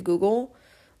history of Google,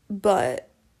 but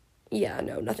yeah,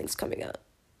 no, nothing's coming up.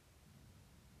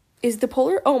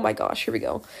 Oh my gosh, here we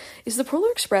go. Is the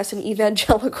Polar Express an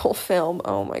evangelical film?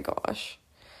 Oh my gosh.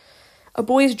 A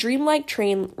boy's dreamlike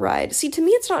train ride. See, to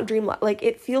me, it's not dreamlike. Like,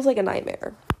 it feels like a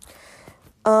nightmare.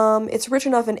 It's rich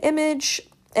enough in image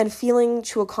and feeling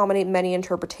to accommodate many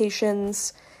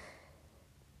interpretations.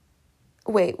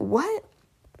 Wait, what?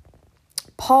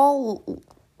 Paul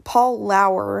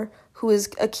Lauer, who is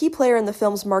a key player in the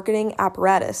film's marketing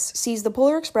apparatus, sees the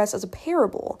Polar Express as a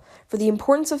parable for the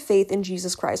importance of faith in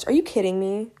Jesus Christ. Are you kidding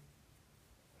me?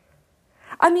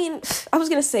 I mean, I was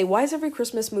gonna say, why is every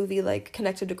Christmas movie, like,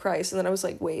 connected to Christ? And then I was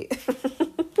like, wait.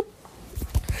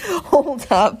 Hold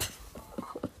up.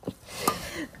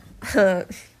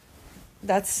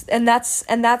 That's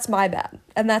my bad.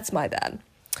 And that's my bad.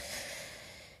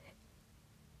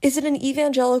 Is it an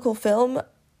evangelical film?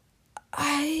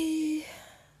 You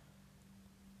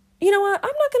know what? I'm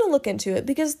not going to look into it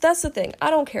because that's the thing. I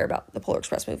don't care about the Polar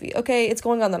Express movie, okay? It's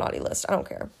going on the naughty list. I don't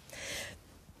care.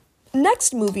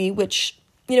 Next movie, which,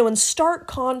 in stark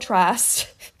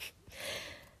contrast,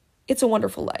 It's a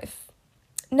Wonderful Life.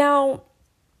 Now,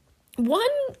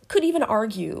 one could even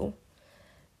argue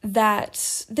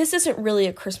that this isn't really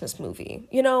a Christmas movie,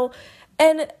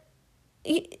 and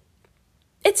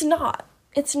it's not.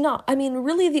 It's not. I mean,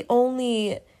 really the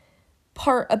only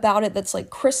part about it that's like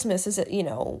Christmas is that,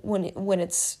 when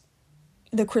it's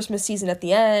the Christmas season at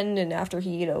the end and after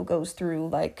he, goes through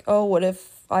like, oh, what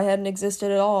if I hadn't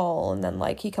existed at all? And then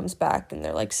like he comes back and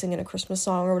they're like singing a Christmas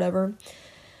song or whatever.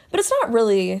 But it's not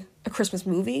really a Christmas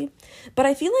movie. But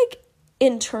I feel like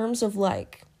in terms of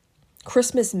like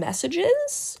Christmas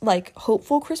messages, like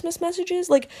hopeful Christmas messages,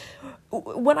 like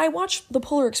when I watch The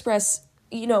Polar Express,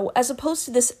 as opposed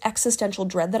to this existential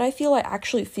dread that I feel, I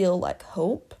actually feel like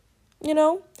hope,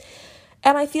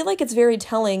 and I feel like it's very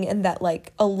telling in that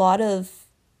like a lot of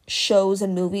shows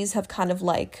and movies have kind of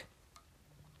like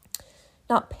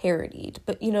not parodied,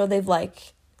 but they've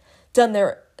like done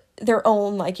their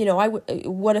own like,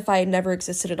 what if I had never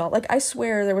existed at all? Like I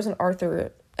swear there was an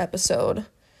Arthur episode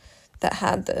that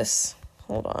had this.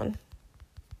 Hold on.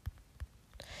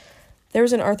 There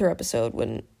was an Arthur episode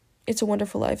when It's a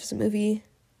Wonderful Life is a movie.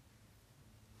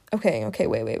 Okay,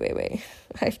 wait.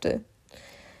 I have to...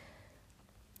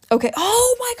 Okay,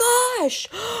 oh my gosh!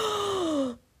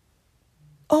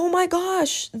 Oh my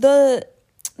gosh! The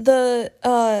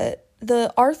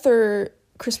Arthur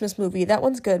Christmas movie, that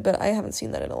one's good, but I haven't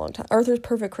seen that in a long time. Arthur's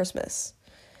Perfect Christmas.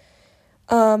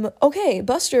 Okay,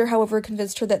 Buster, however,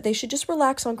 convinced her that they should just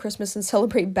relax on Christmas and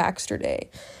celebrate Baxter Day.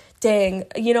 Dang,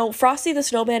 Frosty the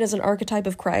Snowman is an archetype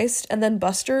of Christ, and then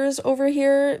Buster's over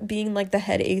here being like the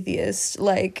head atheist.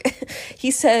 Like, he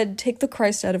said, take the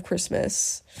Christ out of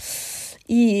Christmas.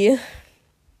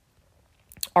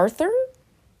 Arthur?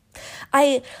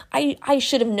 I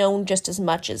should have known just as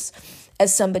much as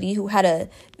somebody who had a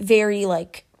very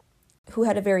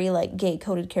gay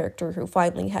coded character who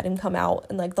finally had him come out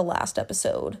in like the last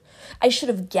episode. I should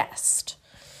have guessed.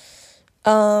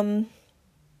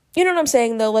 You know what I'm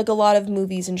saying, though? Like, a lot of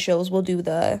movies and shows will do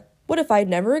the, what if I'd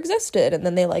never existed? And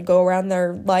then they, like, go around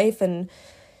their life and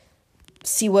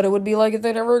see what it would be like if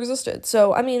they never existed.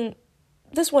 So, I mean,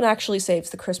 this one actually saves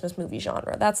the Christmas movie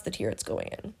genre. That's the tier it's going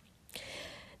in.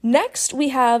 Next, we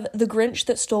have The Grinch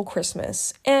That Stole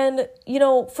Christmas. And,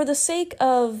 for the sake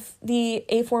of the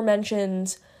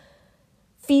aforementioned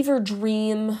fever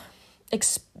dream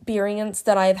experience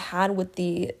that I've had with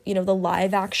the, the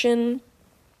live action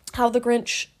How the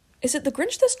Grinch... Is it The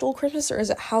Grinch That Stole Christmas, or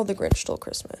is it How the Grinch Stole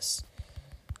Christmas?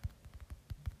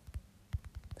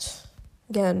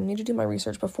 Again, I need to do my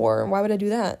research before. Why would I do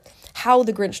that? How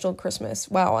the Grinch Stole Christmas.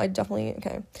 Wow,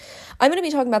 okay. I'm going to be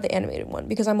talking about the animated one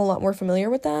because I'm a lot more familiar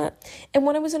with that. And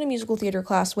when I was in a musical theater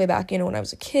class way back, when I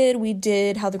was a kid, we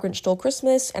did How the Grinch Stole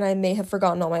Christmas, and I may have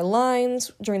forgotten all my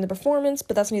lines during the performance,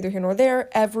 but that's neither here nor there.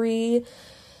 Every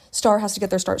star has to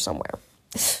get their start somewhere.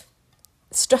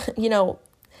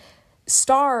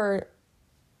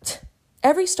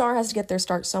 Every star has to get their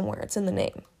start somewhere. It's in the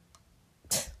name.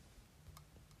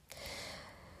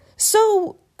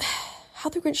 So, How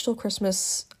the Grinch Stole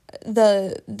Christmas,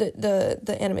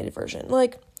 the animated version.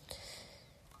 Like,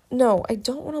 no, I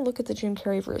don't want to look at the Jim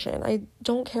Carrey version. I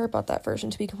don't care about that version,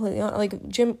 to be completely honest. Like,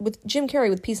 Jim Carrey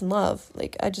with Peace and Love.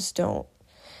 Like, I just don't.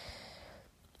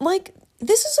 Like,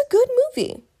 this is a good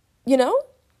movie,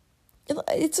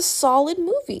 It's a solid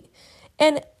movie.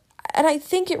 And I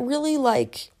think it really,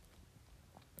 like,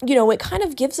 it kind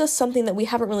of gives us something that we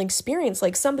haven't really experienced,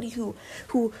 like somebody who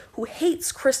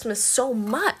hates Christmas so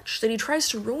much that he tries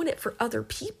to ruin it for other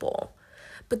people.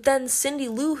 But then Cindy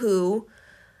Lou Who,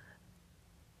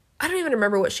 I don't even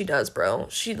remember what she does, bro.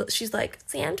 She's like,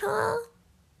 Santa,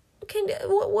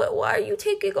 why are you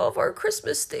taking all of our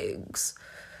Christmas things?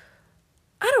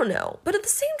 I don't know. But at the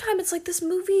same time, it's like this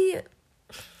movie...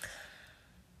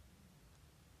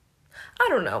 I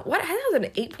don't know. What? I have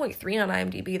an 8.3 on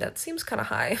IMDb. That seems kind of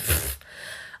high.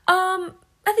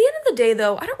 At the end of the day,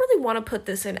 though, I don't really want to put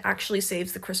this in actually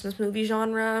saves the Christmas movie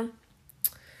genre.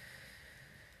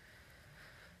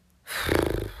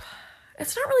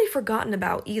 It's not really forgotten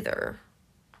about either.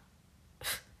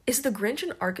 Is the Grinch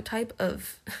an archetype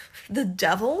of the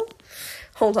devil?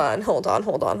 Hold on.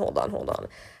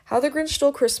 How the Grinch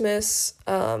Stole Christmas.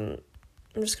 I'm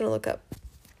just gonna look up,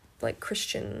 like,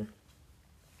 Christian.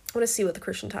 I want to see what the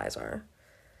Christian ties are.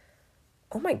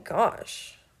 Oh my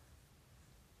gosh.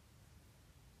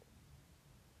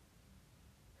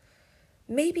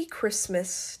 Maybe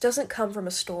Christmas doesn't come from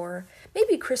a store.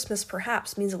 Maybe Christmas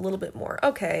perhaps means a little bit more.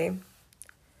 Okay.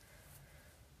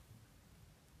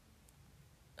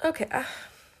 Okay.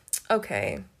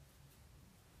 Okay.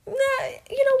 Nah,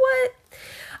 you know what?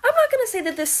 I'm not gonna say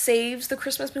that this saves the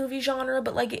Christmas movie genre,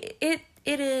 but like it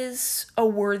is a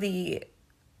worthy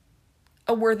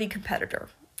competitor,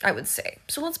 I would say.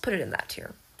 So let's put it in that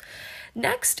tier.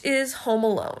 Next is Home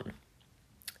Alone.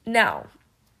 Now,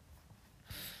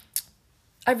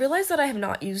 I realized that I have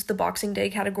not used the Boxing Day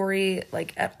category,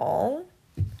 like, at all.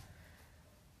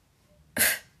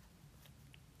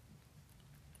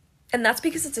 And that's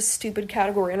because it's a stupid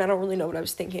category and I don't really know what I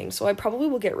was thinking, so I probably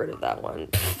will get rid of that one.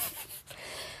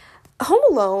 Home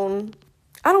Alone,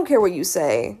 I don't care what you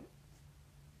say.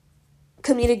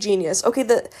 Comedic genius. Okay,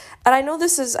 and I know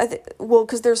this is,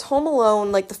 because there's Home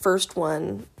Alone, like, the first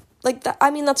one. Like,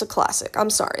 that's a classic. I'm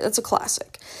sorry, that's a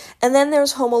classic. And then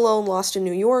there's Home Alone Lost in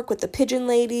New York with the pigeon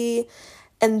lady.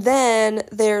 And then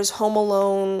there's Home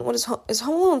Alone, is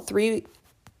Home Alone 3?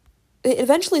 It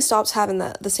eventually stops having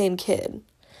the same kid.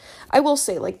 I will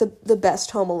say, like, the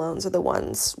best Home Alones are the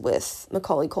ones with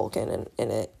Macaulay Culkin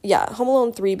in it. Yeah, Home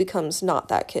Alone 3 becomes not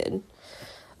that kid.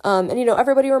 And,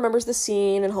 everybody remembers the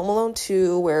scene in Home Alone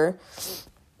 2 where,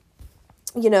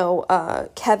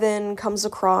 Kevin comes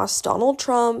across Donald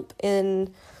Trump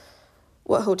in,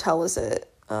 what hotel is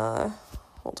it?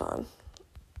 Hold on.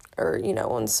 Or,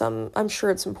 in some, I'm sure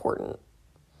it's important.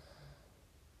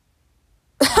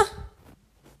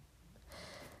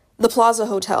 The Plaza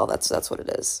Hotel, that's what it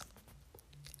is.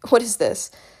 What is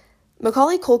this?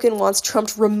 Macaulay Culkin wants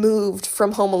Trump removed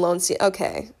from Home Alone scene.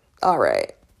 Okay, all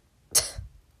right.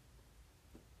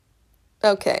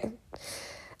 Okay.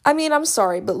 I'm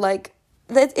sorry, but, like,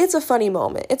 it's a funny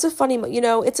moment. It's a funny,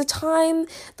 it's a time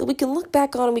that we can look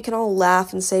back on and we can all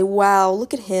laugh and say, wow,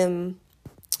 look at him.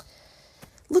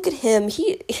 Look at him.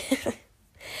 He,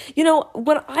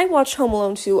 when I watched Home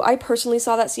Alone 2, I personally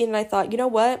saw that scene and I thought, you know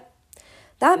what?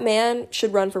 That man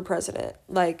should run for president.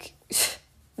 Like,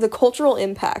 the cultural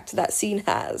impact that scene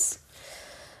has.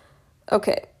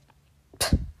 Okay.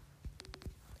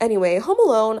 Anyway, Home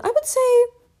Alone, I would say,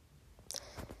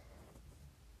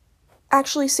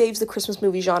 actually saves the Christmas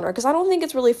movie genre because I don't think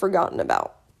it's really forgotten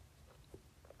about.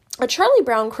 A Charlie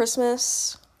Brown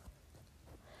Christmas,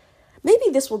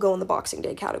 maybe this will go in the Boxing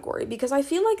Day category because I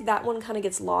feel like that one kind of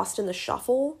gets lost in the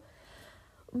shuffle.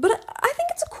 But I think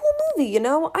it's a cool movie, I'm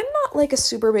not, like, a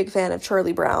super big fan of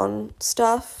Charlie Brown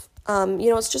stuff.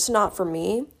 It's just not for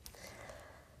me.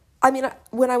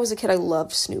 When I was a kid, I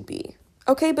loved Snoopy.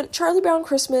 Okay, but Charlie Brown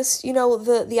Christmas, the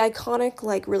iconic,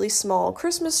 like, really small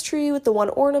Christmas tree with the one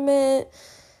ornament.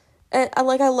 And, I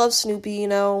love Snoopy,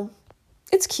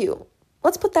 It's cute.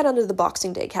 Let's put that under the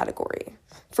Boxing Day category.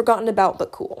 Forgotten about,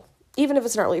 but cool. Even if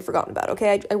it's not really forgotten about,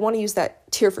 okay? I want to use that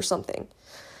tier for something.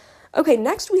 Okay,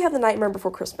 next we have The Nightmare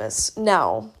Before Christmas.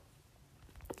 Now,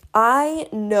 I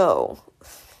know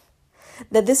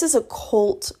that this is a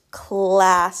cult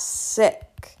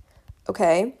classic,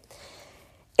 okay?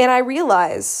 And I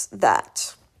realize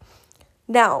that.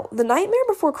 Now, The Nightmare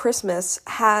Before Christmas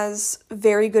has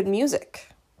very good music.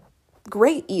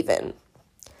 Great, even.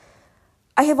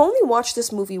 I have only watched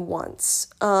this movie once,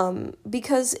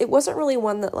 because it wasn't really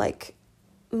one that, like,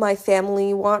 my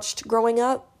family watched growing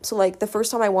up. So, like, the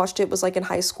first time I watched it was, like, in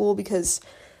high school because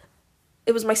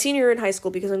it was my senior year in high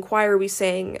school because in choir we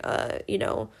sang,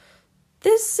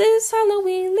 this is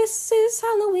Halloween, this is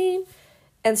Halloween.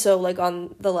 And so, like,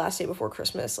 on the last day before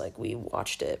Christmas, like, we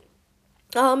watched it.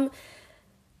 And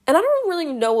I don't really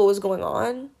know what was going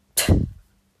on,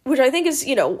 which I think is,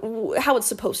 how it's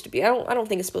supposed to be. I don't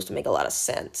think it's supposed to make a lot of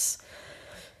sense.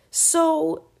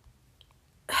 So,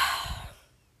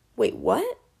 wait,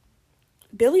 what?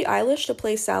 Billie Eilish to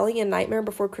play Sally in Nightmare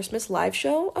Before Christmas live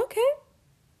show? Okay.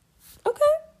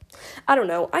 I don't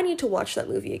know. I need to watch that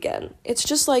movie again. It's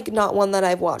just, like, not one that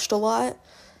I've watched a lot.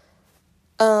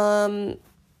 I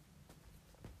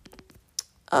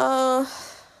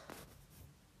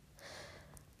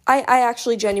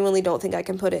actually genuinely don't think I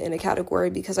can put it in a category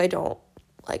because I don't,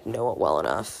 like, know it well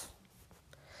enough.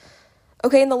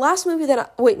 Okay, and the last movie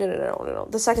that no.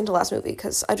 The second to last movie,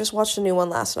 because I just watched a new one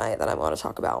last night that I want to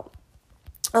talk about.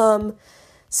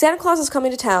 Santa Claus is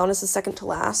Coming to Town is the second to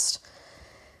last.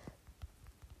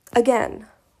 Again,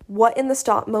 what in the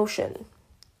stop motion?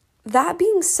 That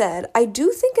being said, I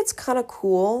do think it's kind of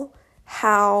cool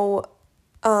how,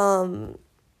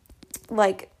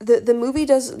 like, the movie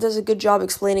does a good job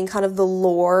explaining kind of the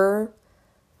lore.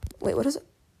 Wait, what is it?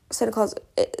 Santa Claus,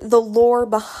 the lore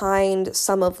behind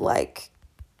some of, like,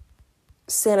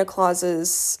 Santa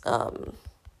Claus's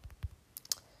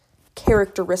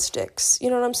characteristics. You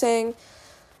know what I'm saying?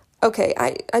 Okay,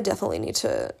 I definitely need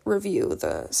to review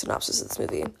the synopsis of this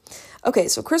movie. Okay,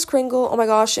 so Kris Kringle, oh my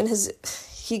gosh, and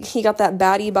he got that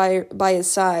baddie by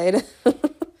his side.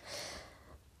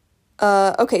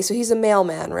 Okay, so he's a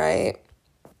mailman, right?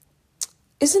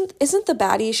 Isn't the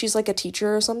baddie, she's like a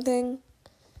teacher or something?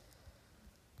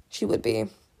 She would be.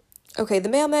 Okay, the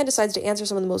mailman decides to answer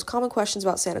some of the most common questions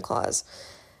about Santa Claus.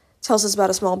 Tells us about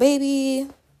a small baby,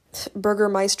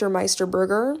 Burgermeister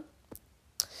Burger.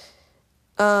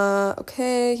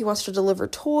 Okay, he wants to deliver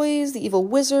toys, the evil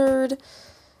wizard.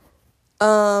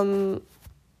 Again,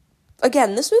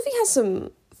 this movie has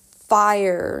some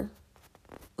fire,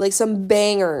 like some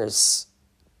bangers,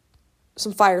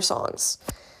 some fire songs.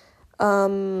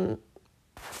 I'm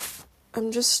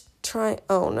just trying,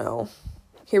 oh no.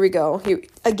 Here we go. Here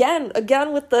again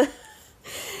with the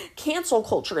cancel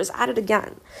culture is at it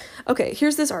again. Okay,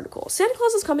 here's this article. Santa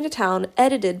Claus is Coming to Town,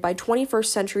 edited by 21st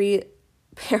century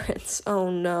parents. Oh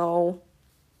no.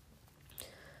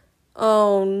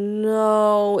 Oh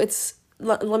no.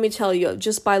 Let me tell you,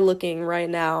 just by looking right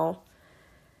now,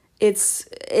 it's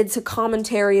a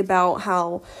commentary about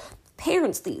how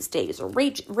parents these days are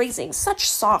raising such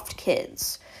soft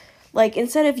kids. Like,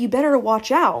 instead of you better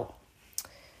watch out,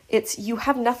 it's you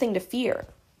have nothing to fear.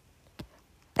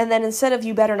 And then instead of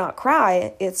you better not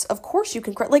cry, it's of course you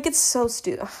can cry. Like, it's so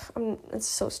stupid. It's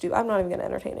so stupid. I'm not even going to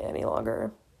entertain it any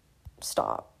longer.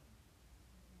 Stop.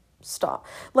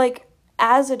 Like,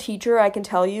 as a teacher, I can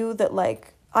tell you that,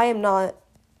 like, I'm not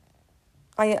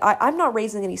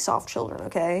raising any soft children,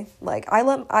 okay? Like, I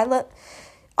let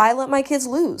my kids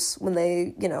lose when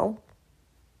they, you know,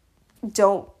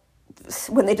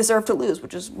 when they deserve to lose,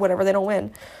 which is whenever they don't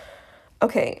win.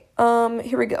 Okay,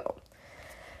 here we go.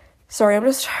 Sorry, I'm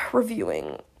just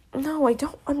reviewing. No,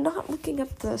 I'm not looking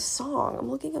at the song.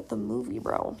 I'm looking at the movie,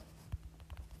 bro.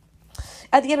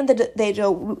 At the end of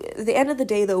the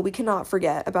day, though, we cannot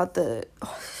forget about the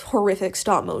horrific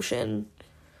stop motion,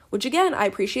 which, again, I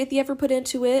appreciate the effort put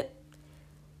into it.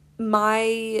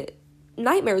 My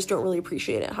nightmares don't really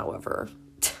appreciate it, however.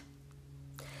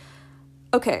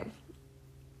 Okay.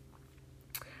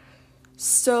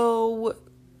 So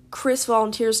Kris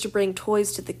volunteers to bring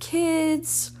toys to the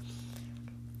kids.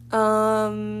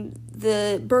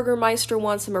 The Burgermeister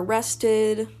wants him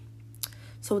arrested,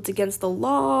 so it's against the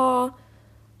law.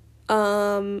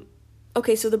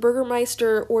 Okay, so the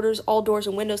Burgermeister orders all doors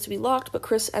and windows to be locked, but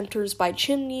Kris enters by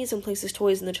chimneys and places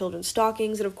toys in the children's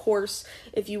stockings. And of course,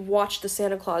 if you watch the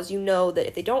Santa Claus, you know that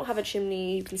if they don't have a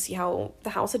chimney, you can see how the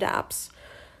house adapts,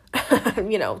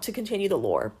 you know, to continue the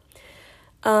lore.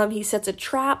 He sets a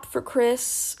trap for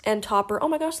Kris and Topper. Oh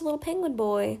my gosh, the little penguin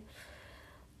boy.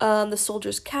 The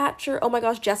soldier's catcher. Oh my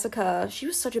gosh, Jessica. She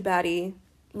was such a baddie.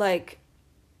 Like,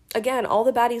 again, all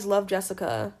the baddies love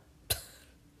Jessica.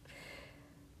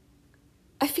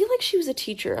 I feel like she was a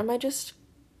teacher. Am I just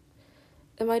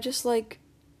like,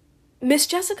 Miss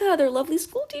Jessica, their lovely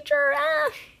school teacher? Ah.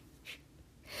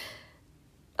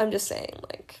 I'm just saying,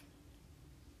 like.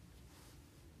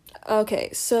 Okay,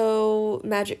 so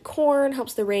magic corn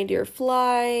helps the reindeer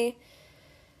fly.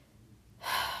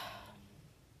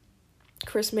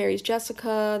 Kris marries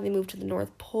Jessica. They move to the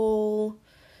North Pole.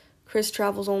 Kris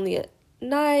travels only at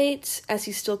night, as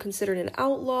he's still considered an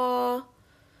outlaw.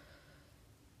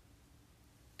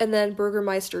 And then the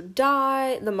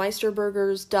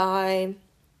Meisterburgers die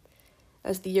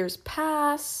as the years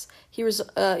pass. He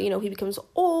becomes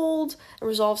old and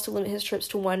resolves to limit his trips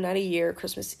to one night a year,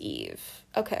 Christmas Eve.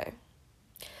 Okay.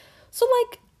 So,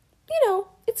 like, you know,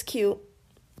 it's cute.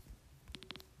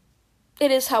 It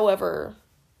is, however,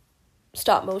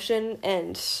 stop motion,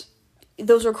 and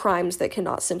those are crimes that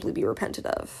cannot simply be repented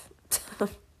of.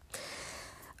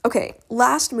 Okay,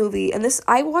 last movie, and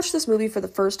I watched this movie for the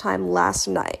first time last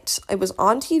night. It was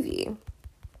on TV,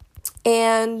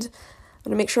 and I'm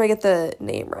gonna make sure I get the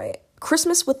name right.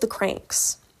 Christmas with the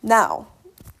Cranks. Now,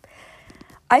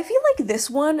 I feel like this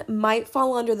one might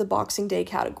fall under the Boxing Day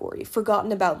category,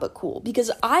 forgotten about but cool, because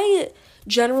I,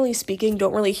 generally speaking,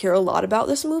 don't really hear a lot about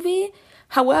this movie.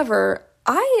 However,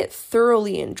 I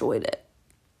thoroughly enjoyed it.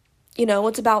 You know,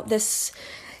 it's about this,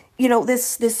 you know,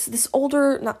 this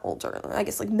older, not older, I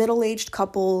guess like middle-aged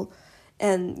couple,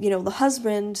 and, you know, the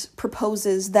husband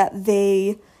proposes that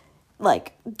they,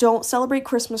 like, don't celebrate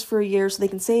Christmas for a year so they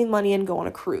can save money and go on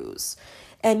a cruise.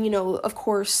 And, you know, of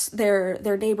course, their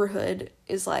neighborhood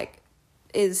is, like,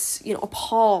 is, you know,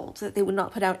 appalled that they would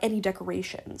not put out any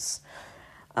decorations.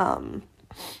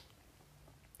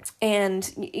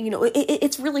 And, you know,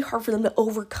 it's really hard for them to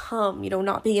overcome, you know,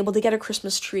 not being able to get a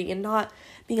Christmas tree and not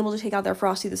being able to take out their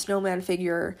Frosty the Snowman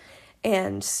figure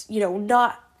and, you know,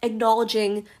 not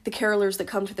acknowledging the carolers that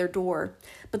come to their door.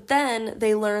 But then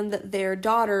they learn that their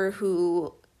daughter,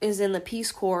 who is in the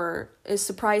Peace Corps, is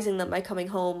surprising them by coming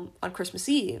home on Christmas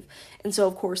Eve. And so,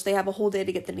 of course, they have a whole day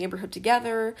to get the neighborhood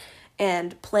together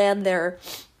and plan their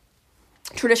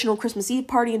traditional Christmas Eve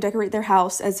party and decorate their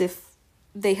house as if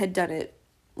they had done it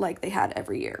like they had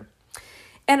every year.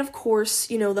 And of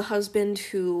course, you know, the husband,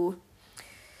 who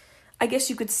I guess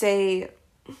you could say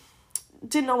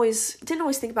didn't always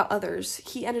think about others,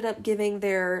 he ended up giving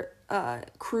their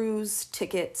cruise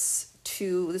tickets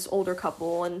to this older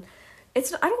couple. And I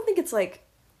don't think it's like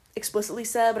explicitly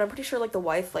said, but I'm pretty sure like the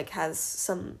wife like has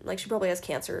some, like she probably has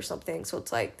cancer or something, so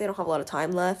it's like they don't have a lot of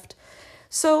time left.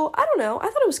 So I don't know, I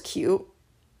thought it was cute.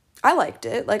 I liked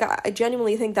it. Like, I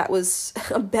genuinely think that was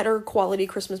a better quality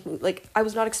Christmas movie. Like, I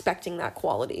was not expecting that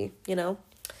quality, you know?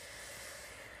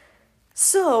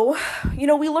 So, you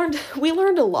know, we learned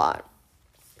a lot.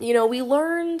 You know, we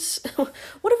learned,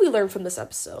 what have we learned from this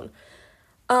episode?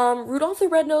 Rudolph the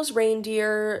Red-Nosed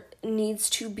Reindeer needs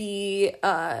to be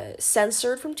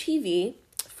censored from TV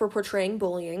for portraying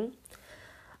bullying.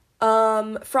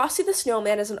 Frosty the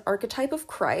Snowman is an archetype of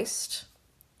Christ.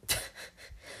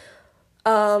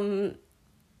 The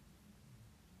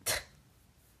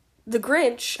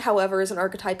Grinch, however, is an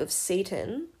archetype of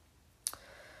Satan.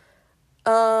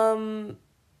 We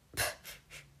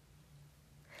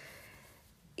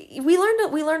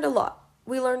learned a lot.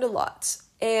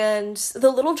 And the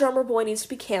Little Drummer Boy needs to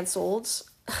be canceled.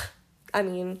 I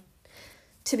mean,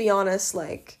 to be honest,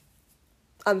 like,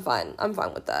 I'm fine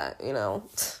with that, you know?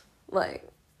 Like,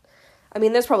 I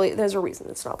mean, there's a reason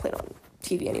it's not played on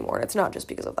TV anymore, and it's not just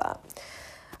because of that.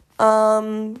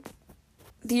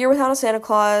 The Year Without a Santa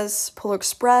Claus, Polar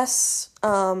Express,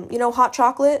 you know, hot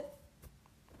chocolate.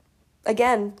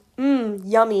 Again,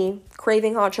 yummy.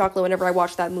 Craving hot chocolate whenever I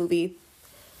watch that movie.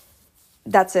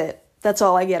 That's it. That's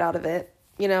all I get out of it,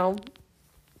 you know?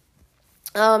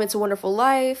 It's a Wonderful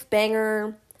Life,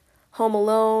 banger. Home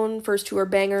Alone, first two are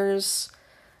bangers.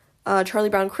 Charlie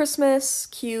Brown Christmas,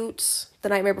 cute. The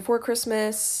Nightmare Before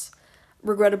Christmas.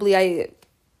 Regrettably, I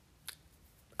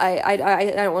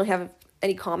don't really have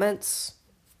any comments.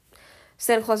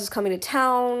 Santa Claus is Coming to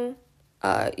Town,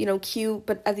 you know, cute,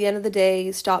 but at the end of the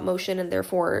day, stop motion, and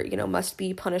therefore, you know, must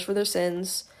be punished for their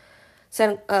sins.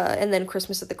 And then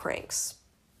Christmas at the Cranks.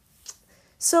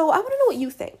 So I want to know what you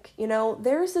think. You know,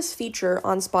 there's this feature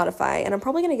on Spotify, and I'm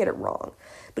probably going to get it wrong,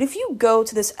 but if you go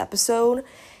to this episode,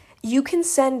 you can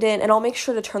send in, and I'll make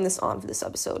sure to turn this on for this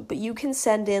episode, but you can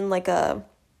send in like a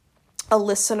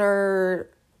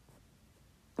listener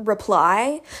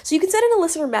reply. So you can send in a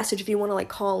listener message if you want to like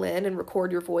call in and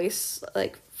record your voice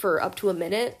like for up to a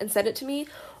minute and send it to me.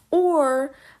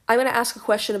 Or I'm going to ask a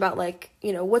question about like,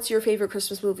 you know, what's your favorite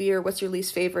Christmas movie, or what's your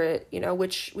least favorite, you know,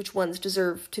 which ones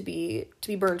deserve to be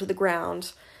burned to the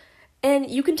ground.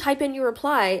 And you can type in your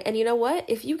reply, and you know what?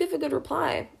 If you give a good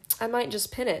reply, I might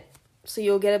just pin it. So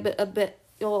you'll get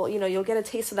you'll get a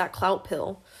taste of that clout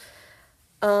pill.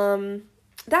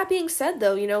 That being said,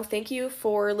 though, you know, thank you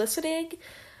for listening.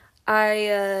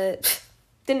 I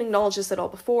didn't acknowledge this at all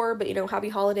before, but, you know, happy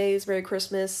holidays, Merry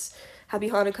Christmas, Happy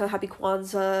Hanukkah, Happy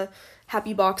Kwanzaa,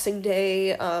 Happy Boxing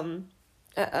Day, I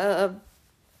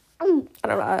don't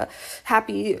know,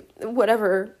 happy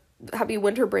whatever, happy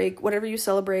winter break, whatever you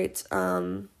celebrate.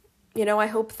 You know, I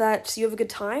hope that you have a good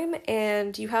time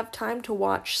and you have time to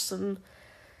watch some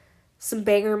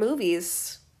banger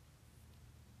movies.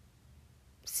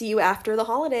 See you after the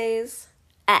holidays.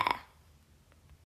 Ah.